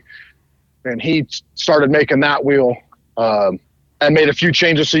away, and he started making that wheel and made a few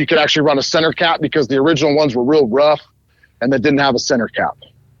changes so you could actually run a center cap, because the original ones were real rough and they didn't have a center cap.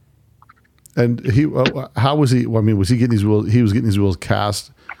 And how was he? I mean, was he getting these wheels? He was getting these wheels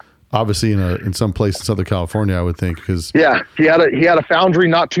cast, obviously in some place in Southern California, I would think. Because he had a foundry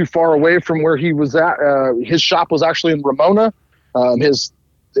not too far away from where he was at. His shop was actually in Ramona.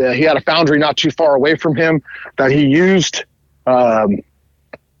 He had a foundry not too far away from him that he used. That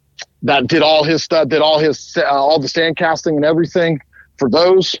did all his stuff, all the sand casting and everything for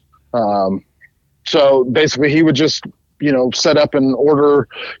those. So basically, he would just set up and order,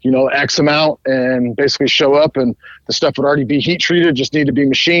 X amount, and basically show up, and the stuff would already be heat treated, just need to be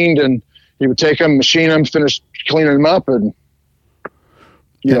machined, and he would take them, machine them, finish cleaning them up, and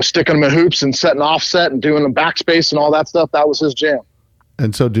sticking them in hoops and setting offset and doing the backspace and all that stuff. That was his jam.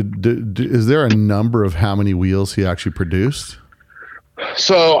 And so is there a number of how many wheels he actually produced?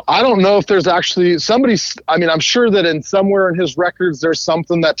 So I don't know if there's actually I'm sure that somewhere in his records, there's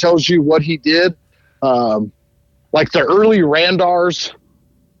something that tells you what he did. Like the early Randars,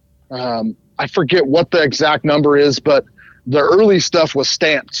 I forget what the exact number is, but the early stuff was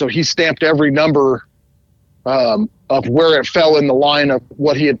stamped. So he stamped every number of where it fell in the line of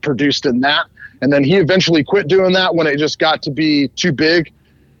what he had produced in that. And then he eventually quit doing that when it just got to be too big.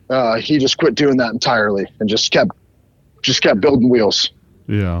 He just quit doing that entirely and just kept building wheels.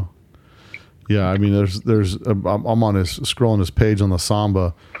 Yeah. Yeah. I mean, I'm on scrolling his page on the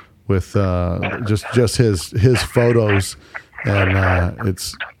Samba with just his photos, and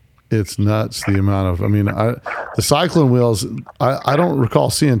it's nuts the amount of, the Cyclone wheels, I don't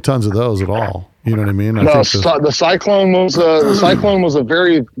recall seeing tons of those at all. You know what I mean? The Cyclone was a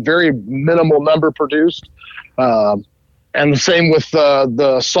very, very minimal number produced. And the same with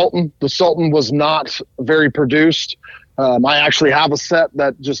the Sultan. The Sultan was not very produced. I actually have a set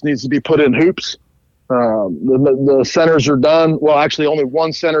that just needs to be put in hoops. The centers are done. Well, actually only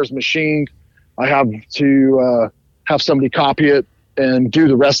one center is machined. I have to have somebody copy it and do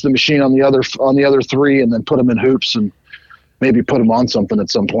the rest of the machine on the other 3, and then put them in hoops and maybe put them on something at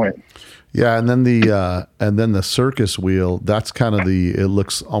some point. Yeah, and then the circus wheel, that's kind of it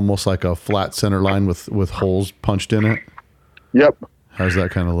looks almost like a flat center line with holes punched in it. Yep. How's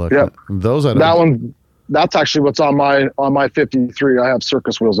that kind of look? Yep. That's actually what's on my 53. I have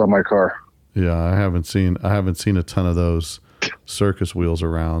circus wheels on my car. Yeah, I haven't seen a ton of those circus wheels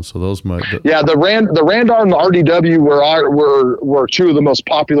around. So those might. Yeah, the Randar and the RDW were 2 of the most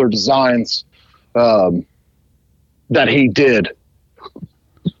popular designs that he did.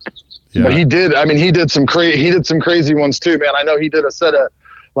 Yeah. But he did some crazy ones too, man. I know he did a set of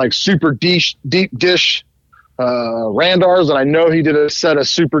like super deep dish Randars, and I know he did a set of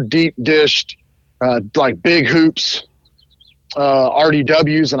super deep dished like big hoops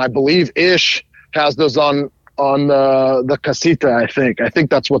RDWs, and I believe Ish has those on the Casita. I think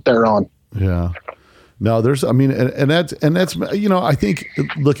that's what they're on. Yeah. No, there's, and that's, I think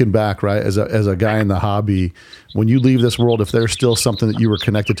looking back, right, as a guy in the hobby, when you leave this world, if there's still something that you were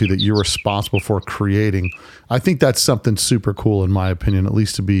connected to that you're responsible for creating, I think that's something super cool, in my opinion, at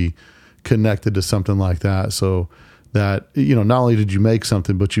least to be connected to something like that. So that, not only did you make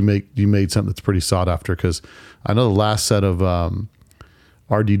something, but you made something that's pretty sought after. Cause I know the last set of,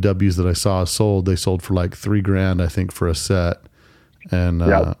 RDWs that I saw they sold for like $3,000, I think, for a set. And,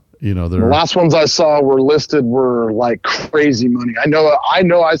 yep. The last ones I saw were listed were like crazy money. I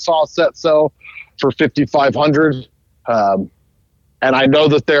know I saw a set sell for 5,500. And I know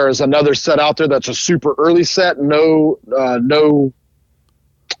that there is another set out there that's a super early set, no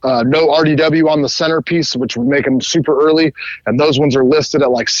RDW on the centerpiece, which would make them super early. And those ones are listed at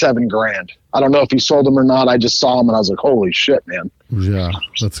like $7,000. I don't know if he sold them or not. I just saw them and I was like, holy shit, man. Yeah,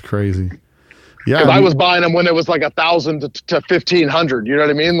 that's crazy. Yeah. Because I was buying them when it was like 1,000 to 1,500. You know what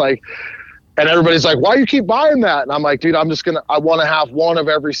I mean? Like, and everybody's like, why you keep buying that? And I'm like, dude, I want to have one of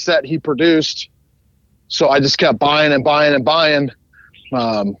every set he produced. So I just kept buying and buying and buying.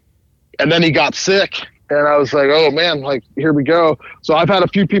 And then he got sick. And I was like, oh man, like here we go. So I've had a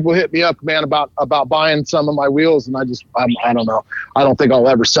few people hit me up, man, about buying some of my wheels, and I don't know. I don't think I'll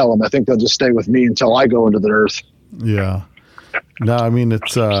ever sell them. I think they'll just stay with me until I go into the earth. Yeah. No, I mean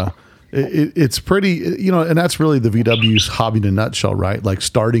it's pretty, you know, and that's really the VW's hobby in a nutshell, right? Like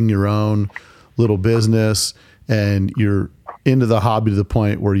starting your own little business, and you're into the hobby to the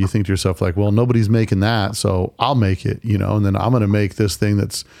point where you think to yourself like, well, nobody's making that, so I'll make it, you know, and then I'm going to make this thing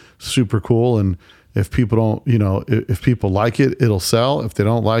that's super cool. And if people don't, you know, if people like it, it'll sell. If they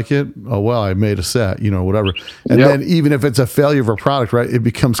don't like it, oh, well, I made a set, you know, whatever. And then even if it's a failure of a product, right, it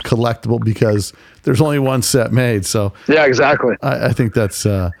becomes collectible because there's only one set made. So yeah, exactly. I think that's,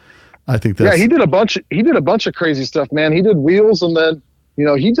 yeah, he did a bunch of crazy stuff, man. He did wheels, and then, you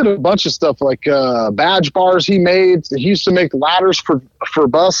know, he did a bunch of stuff like badge bars he made. He used to make ladders for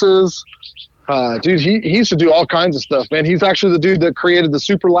buses. Dude, he used to do all kinds of stuff, man. He's actually the dude that created the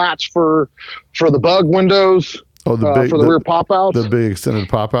super latch for the bug windows. Oh, for the rear pop outs. The big extended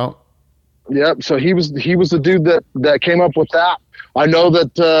pop out. Yep. So he was the dude that came up with that. I know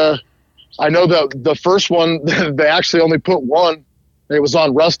that the first one, they actually only put one. It was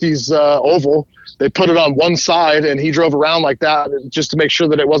on Rusty's oval. They put it on one side, and he drove around like that just to make sure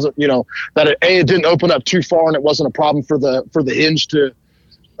that it wasn't, you know, that it didn't open up too far and it wasn't a problem for the hinge to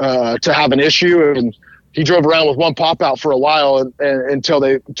have an issue. And he drove around with one pop out for a while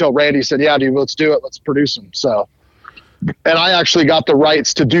until Randy said, yeah, dude, let's do it. Let's produce them. So, and I actually got the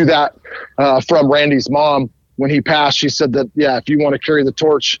rights to do that from Randy's mom when he passed. She said that, yeah, if you want to carry the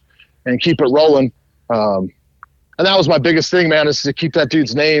torch and keep it rolling. And that was my biggest thing, man, is to keep that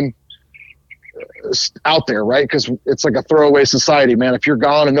dude's name out there, right? Because it's like a throwaway society, man. If you're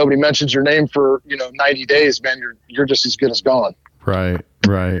gone and nobody mentions your name for, you know, 90 days, man, you're just as good as gone. Right.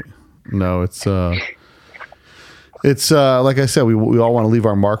 No, it's like I said, we all want to leave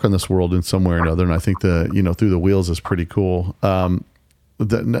our mark on this world in some way or another, and I think through the wheels is pretty cool. Now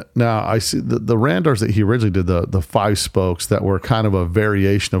I see the Randars that he originally did, the 5 spokes that were kind of a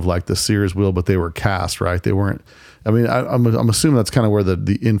variation of like the Sears wheel, but they were cast, right? They weren't. I mean, I'm assuming that's kind of where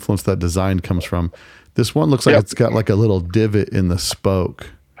the influence, that design comes from. This one looks like It's got like a little divot in the spoke.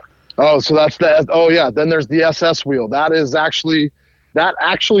 Oh, so that's that. Oh yeah. Then there's the SS wheel. That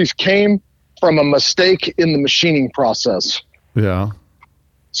actually came from a mistake in the machining process. Yeah.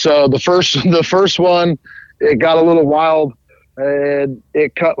 So the first one, it got a little wild and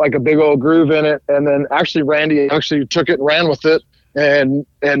it cut like a big old groove in it. And then Randy took it and ran with it and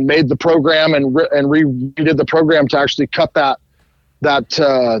made the program and redid the program to actually cut that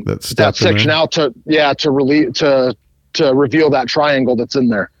section out to reveal that triangle that's in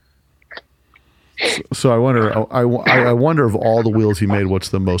there. So I wonder of all the wheels he made, what's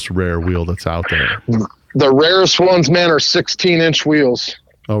the most rare wheel that's out there? The rarest ones, man, are 16-inch wheels.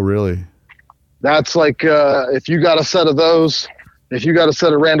 Oh, really? That's like, if you got a set of those, if you got a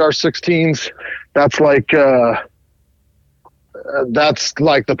set of Randar 16s, that's like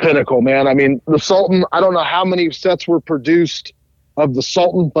the pinnacle, man. I mean, the Sultan, I don't know how many sets were produced of the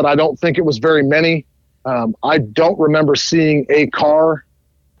Sultan, but I don't think it was very many. I don't remember seeing a car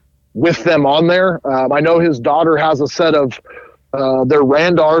with them on there. I know his daughter has a set of their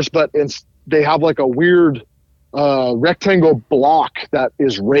Randars, but they have like a weird rectangle block that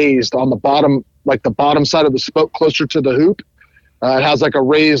is raised on the bottom, like the bottom side of the spoke closer to the hoop. It has like a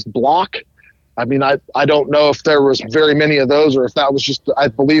raised block. I mean, I don't know if there was very many of those or if that was I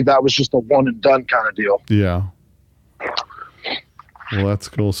believe that was just a one and done kind of deal. Yeah. Well, that's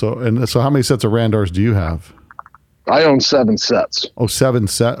cool. So how many sets of Randars do you have? I own 7 sets. Oh, 7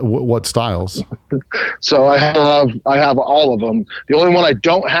 set. What styles? So I have all of them. The only one I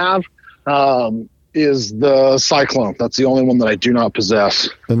don't have is the Cyclone. That's the only one that I do not possess.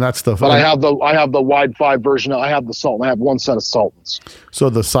 And that's the. But I have the wide 5 version. I have the Sultan. I have 1 set of Sultans. So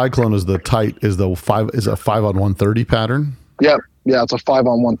the Cyclone is a 5 on 130 pattern. Yeah, it's a 5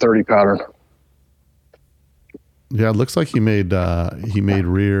 on 130 pattern. Yeah, it looks like he made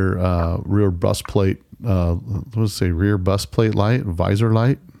rear bus plate. Rear bus plate light, visor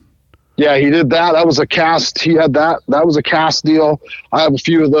light. Yeah, he did that. That was a cast. He had that. That was a cast deal. I have a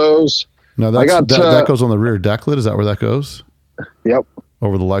few of those. Now that goes on the rear deck lid. Is that where that goes? Yep.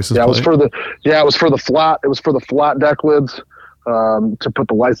 Over the license plate? It was for the flat. It was for the flat deck lids to put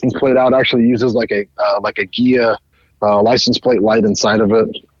the license plate out. It actually uses like a Gia license plate light inside of it.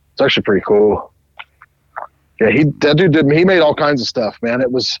 It's actually pretty cool. Yeah, he made all kinds of stuff, man.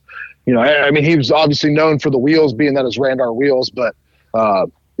 It was, I mean, he was obviously known for the wheels, being that his Randar wheels, but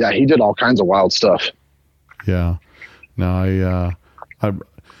yeah, he did all kinds of wild stuff. Yeah. No,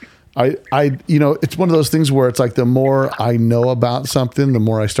 it's one of those things where it's like the more I know about something, the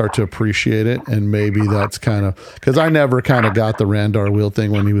more I start to appreciate it. And maybe that's kind of because I never kind of got the Randar wheel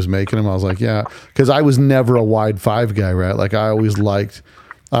thing when he was making them. I was like, yeah, because I was never a wide 5 guy, right? Like I always go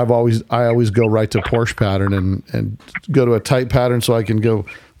right to Porsche pattern and go to a tight pattern so I can go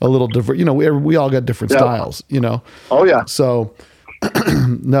a little different. We all got different styles, Oh yeah. So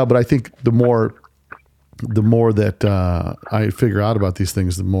no, but I think the more that I figure out about these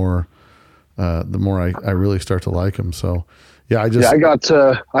things, the more I really start to like them. So yeah,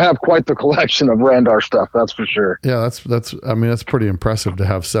 I have quite the collection of Randar stuff. That's for sure. Yeah. That's pretty impressive to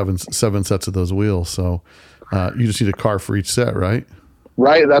have seven sets of those wheels. So you just need a car for each set, right?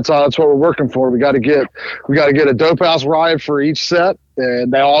 Right. That's what we're working for. We got to get a dope house ride for each set,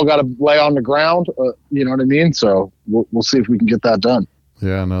 and they all got to lay on the ground. You know what I mean? So we'll see if we can get that done.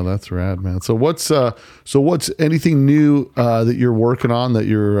 Yeah, no, that's rad, man. So what's anything new that you're working on that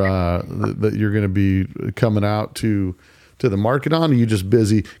you're going to be coming out to the market on? Or are you just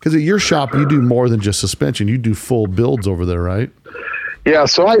busy? Because at your shop, you do more than just suspension. You do full builds over there, right? Yeah.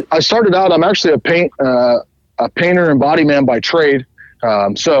 So I started out. I'm actually a painter and body man by trade.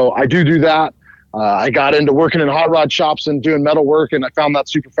 So I do that. I got into working in hot rod shops and doing metal work, and I found that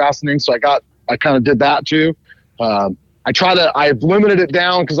super fascinating. So I kind of did that too. I've limited it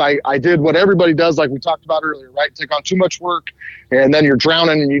down because I did what everybody does, like we talked about earlier, right? Take on too much work and then you're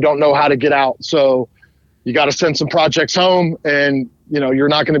drowning and you don't know how to get out. So you got to send some projects home, and you're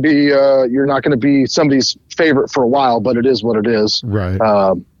not going to be somebody's favorite for a while, but it is what it is. Right.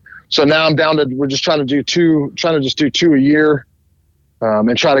 So now we're just trying to do two a year,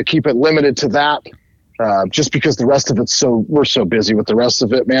 and try to keep it limited to that. Just because the rest of we're so busy with the rest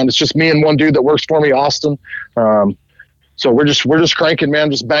of it, man. It's just me and one dude that works for me, Austin. So we're just cranking,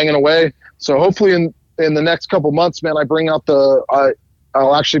 man, just banging away. So hopefully in the next couple months, man,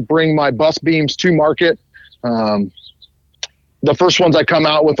 I'll actually bring my bus beams to market. The first ones I come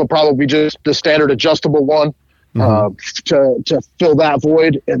out with will probably be just the standard adjustable one, to fill that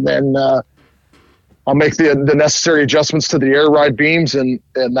void. And then, I'll make the necessary adjustments to the air ride beams, and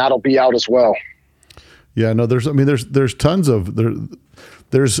that'll be out as well. Yeah, no, there's tons of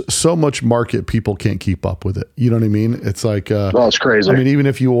there's so much market, people can't keep up with it. You know what I mean? It's like, it's crazy. I mean, even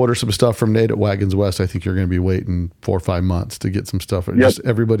if you order some stuff from Nate at Wagons West, I think you're going to be waiting 4 or 5 months to get some stuff.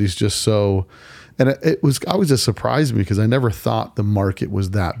 Everybody's just so, and I was just surprised me because I never thought the market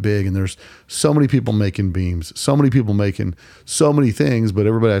was that big. And there's so many people making beams, so many people making so many things, but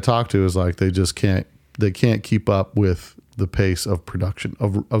everybody I talk to is like, they can't keep up with the pace of production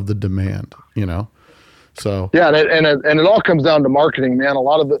of the demand, So yeah, and it all comes down to marketing, man. A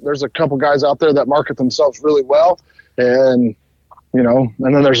lot of there's a couple guys out there that market themselves really well, and and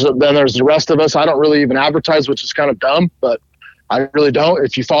then there's the rest of us. I don't really even advertise, which is kind of dumb, but I really don't.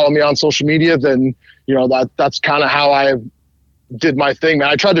 If you follow me on social media, then that's kind of how I did my thing, man.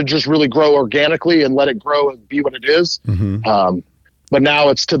 I tried to just really grow organically and let it grow and be what it is. Mm-hmm. But now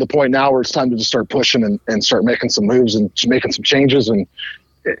it's to the point now where it's time to just start pushing and start making some moves and making some changes and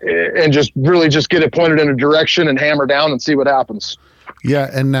just really just get it pointed in a direction and hammer down and see what happens. Yeah.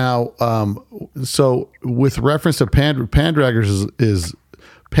 And now, so with reference to Pandraggers is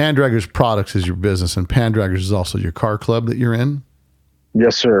Pandraggers Products is your business, and Pandraggers is also your car club that you're in?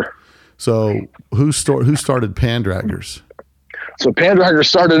 Yes, sir. So who started Pandraggers? So Pandraggers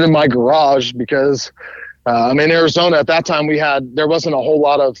started in my garage because in Arizona at that time there wasn't a whole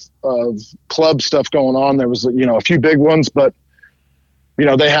lot of club stuff going on. There was, a few big ones, but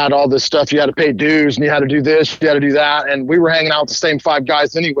they had all this stuff. You had to pay dues and you had to do this, you had to do that. And we were hanging out with the same 5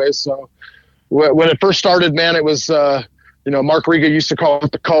 guys anyway. So when it first started, man, it was, Mark Riga used to call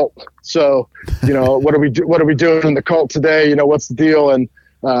it the cult. So, what are we doing in the cult today? What's the deal? And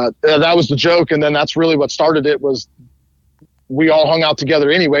that was the joke. And then that's really what started it. Was we all hung out together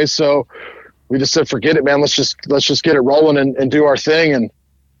anyway. So we just said, forget it, man. Let's just get it rolling and do our thing. And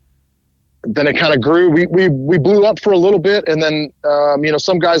then it kind of grew. We blew up for a little bit, and then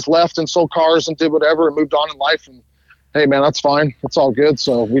some guys left and sold cars and did whatever and moved on in life. And hey, man, that's fine. It's all good.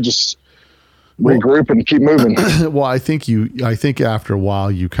 So we just regroup and keep moving. Well, I think after a while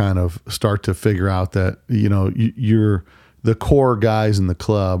you kind of start to figure out that you're the core guys in the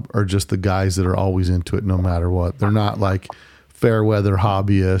club are just the guys that are always into it no matter what. They're not like fair weather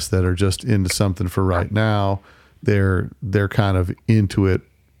hobbyists that are just into something for right now. They're kind of into it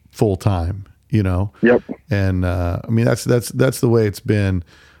full time, you know? Yep. And I mean, that's the way it's been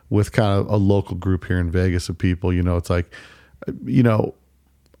with kind of a local group here in Vegas of people. You know, it's like, you know,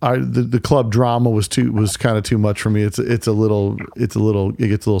 the club drama was kind of too much for me. It gets a little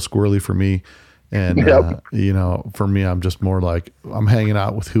squirrely for me. And, you know, for me, I'm just more like I'm hanging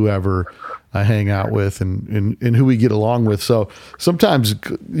out with whoever I hang out with and who we get along with. So sometimes,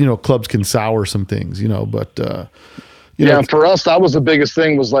 you know, clubs can sour some things, you know, but, you know, for us, that was the biggest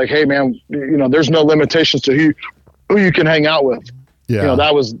thing was like, hey man, you know, there's no limitations to who you can hang out with. Yeah. You know,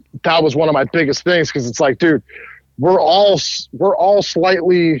 that was one of my biggest things. Cause it's like, dude, we're all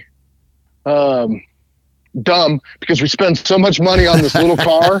slightly, dumb because we spend so much money on this little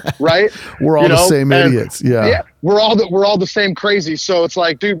car, right? We're all the same idiots. Yeah. We're all the same crazy. So it's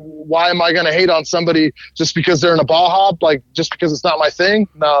like, dude, why am I going to hate on somebody just because they're in a Baja? Like, just because it's not my thing?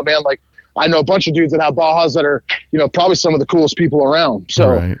 No, man. Like, I know a bunch of dudes that have Bajas that are, you know, probably some of the coolest people around. So,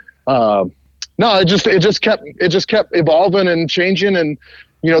 right. No, it just kept evolving and changing. And,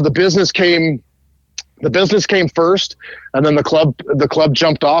 you know, the business came first, and then the club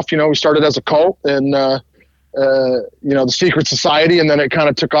jumped off. You know, we started as a cult, and you know, the secret society, and then it kind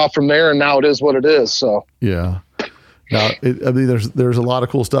of took off from there, and now it is what it is. So yeah. Now, I mean, there's a lot of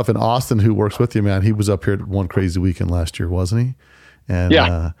cool stuff in Austin. Who works with you, man? He was up here one crazy weekend last year, wasn't he? And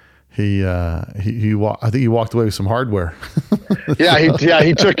I think he walked away with some hardware.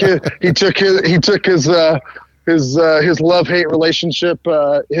 He took his love-hate relationship,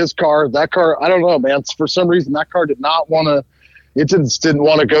 his car, that car. I don't know, man. For some reason, that car did not want to. It just didn't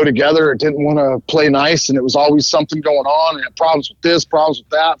want to go together. It didn't want to play nice, and it was always something going on, and problems with this, problems with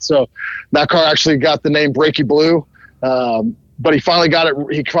that. So that car actually got the name Breaky Blue. But he finally got it.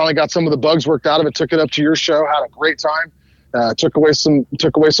 He finally got some of the bugs worked out of it. Took it up to your show. Had a great time. Took away some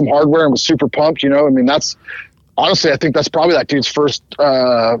hardware and was super pumped. You know, I mean, that's honestly, I think that's probably that dude's first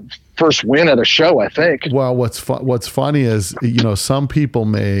win at a show, I think. Well, what's funny is, you know, some people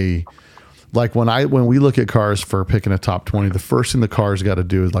may. Like when we look at cars for picking a top 20, the first thing the car's got to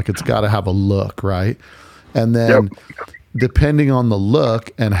do is like, it's got to have a look, right? And then depending on the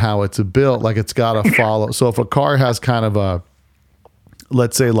look and how it's built, like it's got to follow. So if a car has kind of a,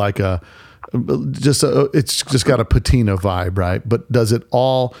 let's say like it's just got a patina vibe, right? But does it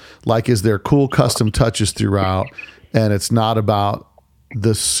all, like, is there cool custom touches throughout, and it's not about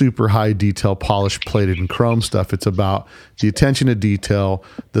the super high detail, polished, plated, and chrome stuff. It's about the attention to detail,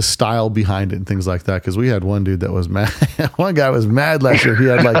 the style behind it, and things like that. Because we had one dude that was mad. One guy was mad last year. He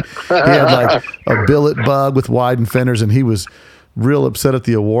had like a billet bug with widened fenders, and he was real upset at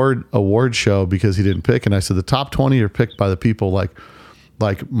the award show because he didn't pick. And I said, the top 20 are picked by the people like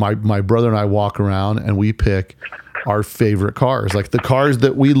my brother and I walk around and we pick our favorite cars, like the cars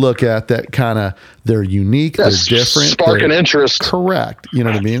that we look at that kind of, they're unique, they're different, sparking interest. Correct. You know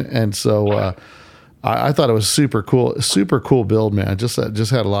what I mean? And so I thought it was super cool build, man. Just had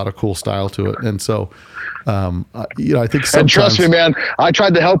a lot of cool style to it. And so, you know, I think sometimes, and trust me, man, I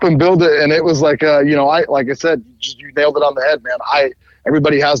tried to help him build it, and it was like, you know, like I said, you nailed it on the head, man.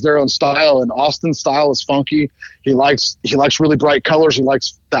 Everybody has their own style, and Austin's style is funky. He likes really bright colors. He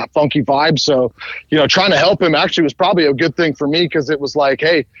likes that funky vibe. So, you know, trying to help him actually was probably a good thing for me, because it was like,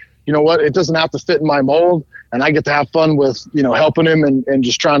 hey, you know what? It doesn't have to fit in my mold, and I get to have fun with, you know, helping him and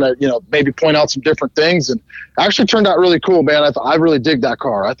just trying to, you know, maybe point out some different things. And it actually turned out really cool, man. I really dig that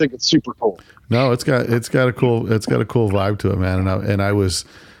car. I think it's super cool. No, it's got a cool vibe to it, man. And I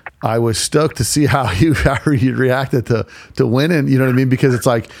was stoked to see how you reacted to winning. You know what I mean? Because it's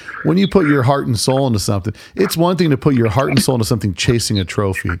like when you put your heart and soul into something, it's one thing to put your heart and soul into something chasing a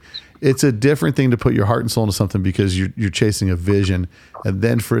trophy. It's a different thing to put your heart and soul into something because you're chasing a vision, and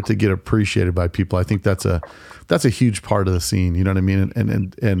then for it to get appreciated by people. I think that's a huge part of the scene. You know what I mean?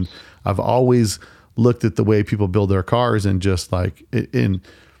 And I've always looked at the way people build their cars and just like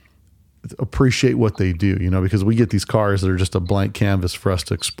appreciate what they do, you know, because we get these cars that are just a blank canvas for us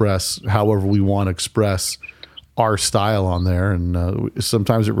to express however we want to express our style on there. And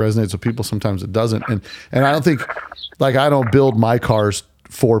sometimes it resonates with people, sometimes it doesn't. And I don't think, like, I don't build my cars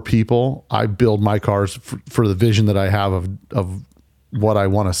for people. I build my cars for the vision that I have of what I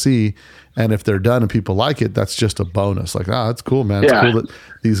want to see. And if they're done and people like it, that's just a bonus. Like, that's cool, man. It's cool that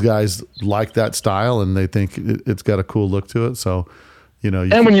these guys like that style and they think it's got a cool look to it. So, you know,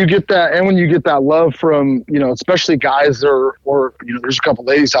 when you get that love from, you know, especially guys or, you know, there's a couple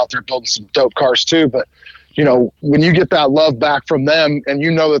ladies out there building some dope cars too, but, you know, when you get that love back from them and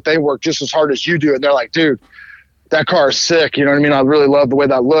you know that they work just as hard as you do, and they're like, dude, that car is sick. You know what I mean? I really love the way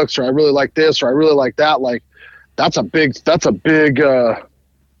that looks, or I really like this, or I really like that. Like, that's a big pat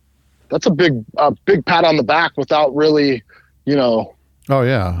on the back without really, you know. Oh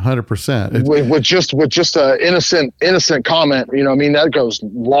yeah, 100%. With just a innocent comment, you know what I mean? That goes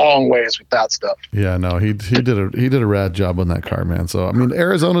long ways with that stuff. Yeah, no, he did a rad job on that car, man. So I mean,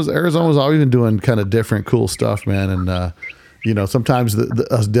 Arizona's always been doing kind of different, cool stuff, man. And you know, sometimes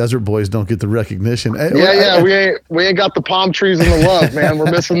us desert boys don't get the recognition. We ain't got the palm trees and the love, man. We're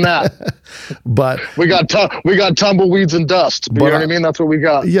missing that. But we got tumbleweeds and dust. You know what I mean? That's what we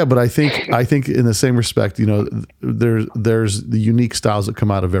got. Yeah, but I think in the same respect, you know, there's the unique styles that come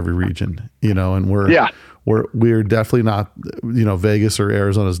out of every region, you know, and we're definitely not, you know, Vegas or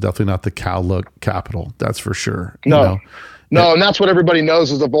Arizona is definitely not the cow look capital. That's for sure. No. You know? No, and that's what everybody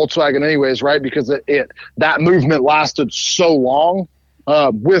knows is the Volkswagen anyways, right? Because that movement lasted so long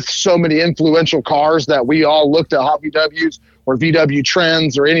with so many influential cars that we all looked at Hot VWs or VW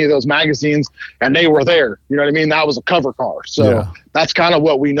Trends or any of those magazines, and they were there. You know what I mean? That was a cover car. So that's kind of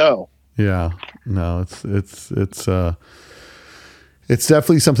what we know. Yeah. No, it's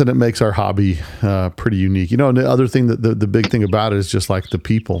definitely something that makes our hobby pretty unique. You know, and the other thing that the big thing about it is just like the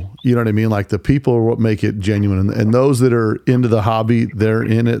people. You know what I mean? Like the people are what make it genuine. And those that are into the hobby, they're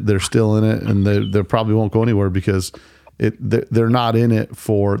in it, they're still in it, and they probably won't go anywhere because they're not in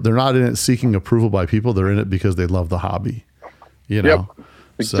it seeking approval by people. They're in it because they love the hobby. You know? Yep,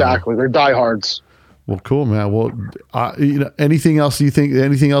 exactly. So, they're diehards. Well, cool, man. Well, you know, anything else we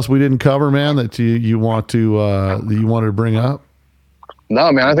didn't cover, man, that you wanted to bring up? No,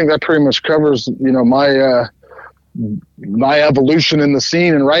 man, I think that pretty much covers, you know, my evolution in the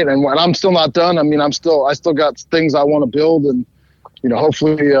scene and I'm still not done. I mean, I still got things I want to build, and, you know,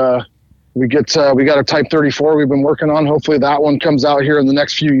 hopefully we got a Type 34 we've been working on. Hopefully that one comes out here in the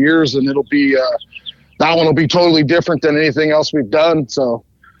next few years, and it'll be, that one will be totally different than anything else we've done. So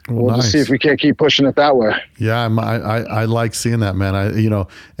we'll just see if we can't keep pushing it that way. Yeah, I like seeing that, man.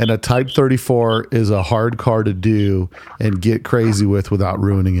 And a Type 34 is a hard car to do and get crazy without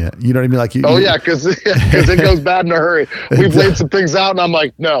ruining it. You know what I mean? Like because it goes bad in a hurry. We've laid some things out, and I'm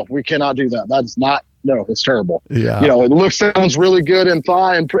like, no, we cannot do that. That's not. No, it's terrible. Yeah, you know, it sounds really good in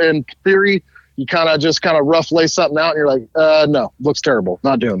theory. You kind of rough lay something out, and you're like, no, looks terrible.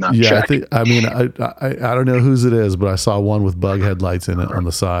 Not doing that. Yeah, I don't know whose it is, but I saw one with bug headlights in it on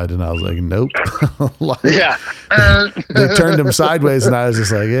the side, and I was like, nope. Yeah. They turned them sideways, and I was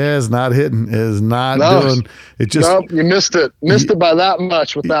just like, yeah, it's not hitting. It's not doing it. Just nope, you missed it. Missed it by that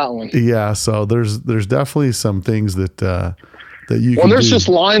much with that one. Yeah, so there's definitely some things that you. Well, there's just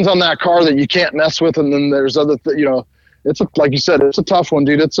lines on that car that you can't mess with, and then there's other you know. Like you said, it's a tough one,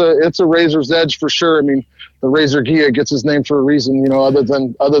 dude. It's a razor's edge for sure. I mean, the Razor Gia gets his name for a reason, you know, other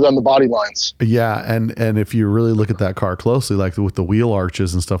than the body lines. Yeah, and if you really look at that car closely, like with the wheel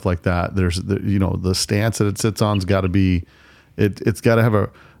arches and stuff like that, there's you know, the stance that it sits on's got to be, it's got to have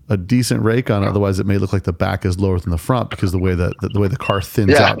a decent rake on it. Otherwise, it may look like the back is lower than the front because the way the car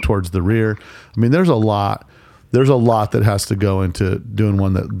thins out towards the rear. I mean, there's a lot that has to go into doing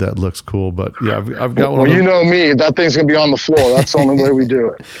one that looks cool, but yeah, I've got one. Well, you know me, that thing's gonna be on the floor. That's the only way we do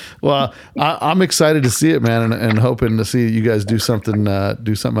it. Well, I'm excited to see it, man, and hoping to see you guys do something out of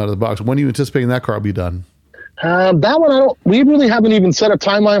the box. When are you anticipating that car will be done? That one, we really haven't even set a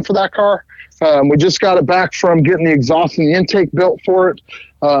timeline for that car. We just got it back from getting the exhaust and the intake built for it.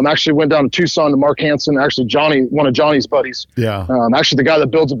 Actually went down to Tucson to Mark Hansen, actually Johnny, one of Johnny's buddies. Yeah. Actually the guy that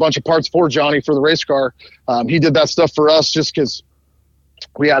builds a bunch of parts for Johnny for the race car. He did that stuff for us just because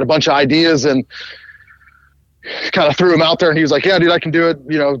we had a bunch of ideas and kind of threw him out there, and he was like, yeah, dude, I can do it,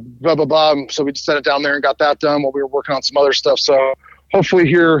 you know, blah, blah, blah. So we just sent it down there and got that done while we were working on some other stuff. So hopefully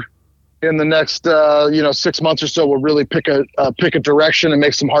here in the next, 6 months or so, we'll really pick a direction and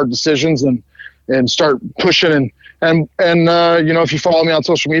make some hard decisions and start pushing and you know, if you follow me on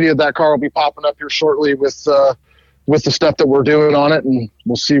social media, that car will be popping up here shortly with the stuff that we're doing on it, and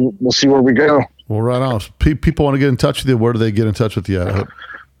we'll see where we go. Well, right on. People want to get in touch with you. Where do they get in touch with you at?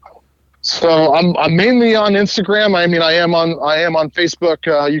 So I'm mainly on Instagram. I mean, I am on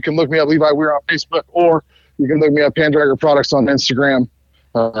Facebook. You can look me up, Levi Weir, on Facebook, or you can look me up, Pandragger Products, on Instagram.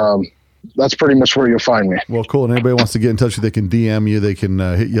 That's pretty much where you'll find me. Well, cool. And anybody wants to get in touch with you, they can DM you. They can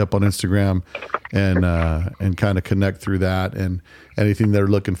hit you up on Instagram and kind of connect through that, and anything they're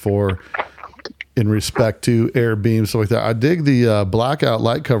looking for in respect to air beams, stuff like that. I dig the blackout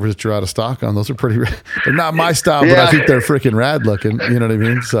light covers that you're out of stock on. Those are pretty. They're not my style, but I think they're freaking rad looking. You know what I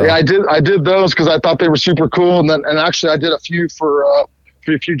mean? So yeah, I did those because I thought they were super cool, and actually I did a few for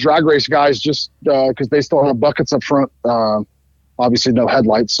a few drag race guys just because they still have buckets up front. obviously no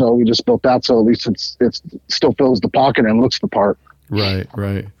headlights. So we just built that. So at least it still fills the pocket and looks the part. Right.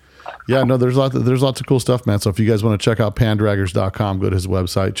 Yeah, no, there's lots of cool stuff, man. So if you guys want to check out pandraggers.com, go to his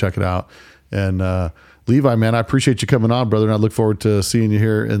website, check it out. And Levi, man, I appreciate you coming on, brother. And I look forward to seeing you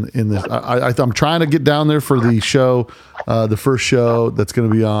here in this. I'm trying to get down there for the show, the first show that's going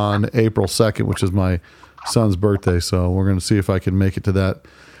to be on April 2nd, which is my son's birthday. So we're going to see if I can make it to that.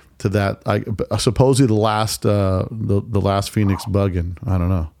 Supposedly the last Phoenix bugging. I don't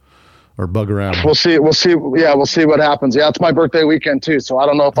know. Or bug around. We'll see. Yeah, we'll see what happens. Yeah, it's my birthday weekend too, so I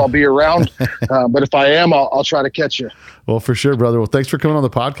don't know if I'll be around, but if I am, I'll try to catch you. Well, for sure, brother. Well, thanks for coming on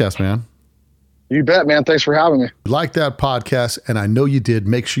the podcast, man. You bet, man. Thanks for having me. Like that podcast, and I know you did.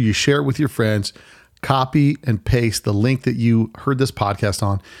 Make sure you share it with your friends. Copy and paste the link that you heard this podcast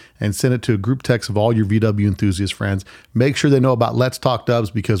on and send it to a group text of all your VW enthusiast friends. Make sure they know about Let's Talk Dubs,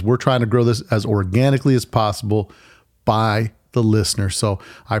 because we're trying to grow this as organically as possible by the listener. So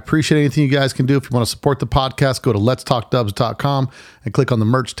I appreciate anything you guys can do. If you want to support the podcast, go to letstalkdubs.com and click on the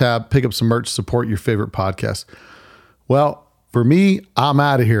merch tab, pick up some merch, support your favorite podcast. Well, for me, I'm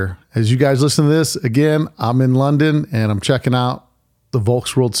out of here. As you guys listen to this, again, I'm in London and I'm checking out the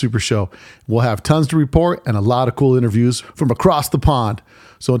Volks World Super Show. We'll have tons to report and a lot of cool interviews from across the pond.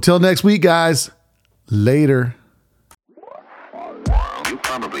 So until next week, guys, later.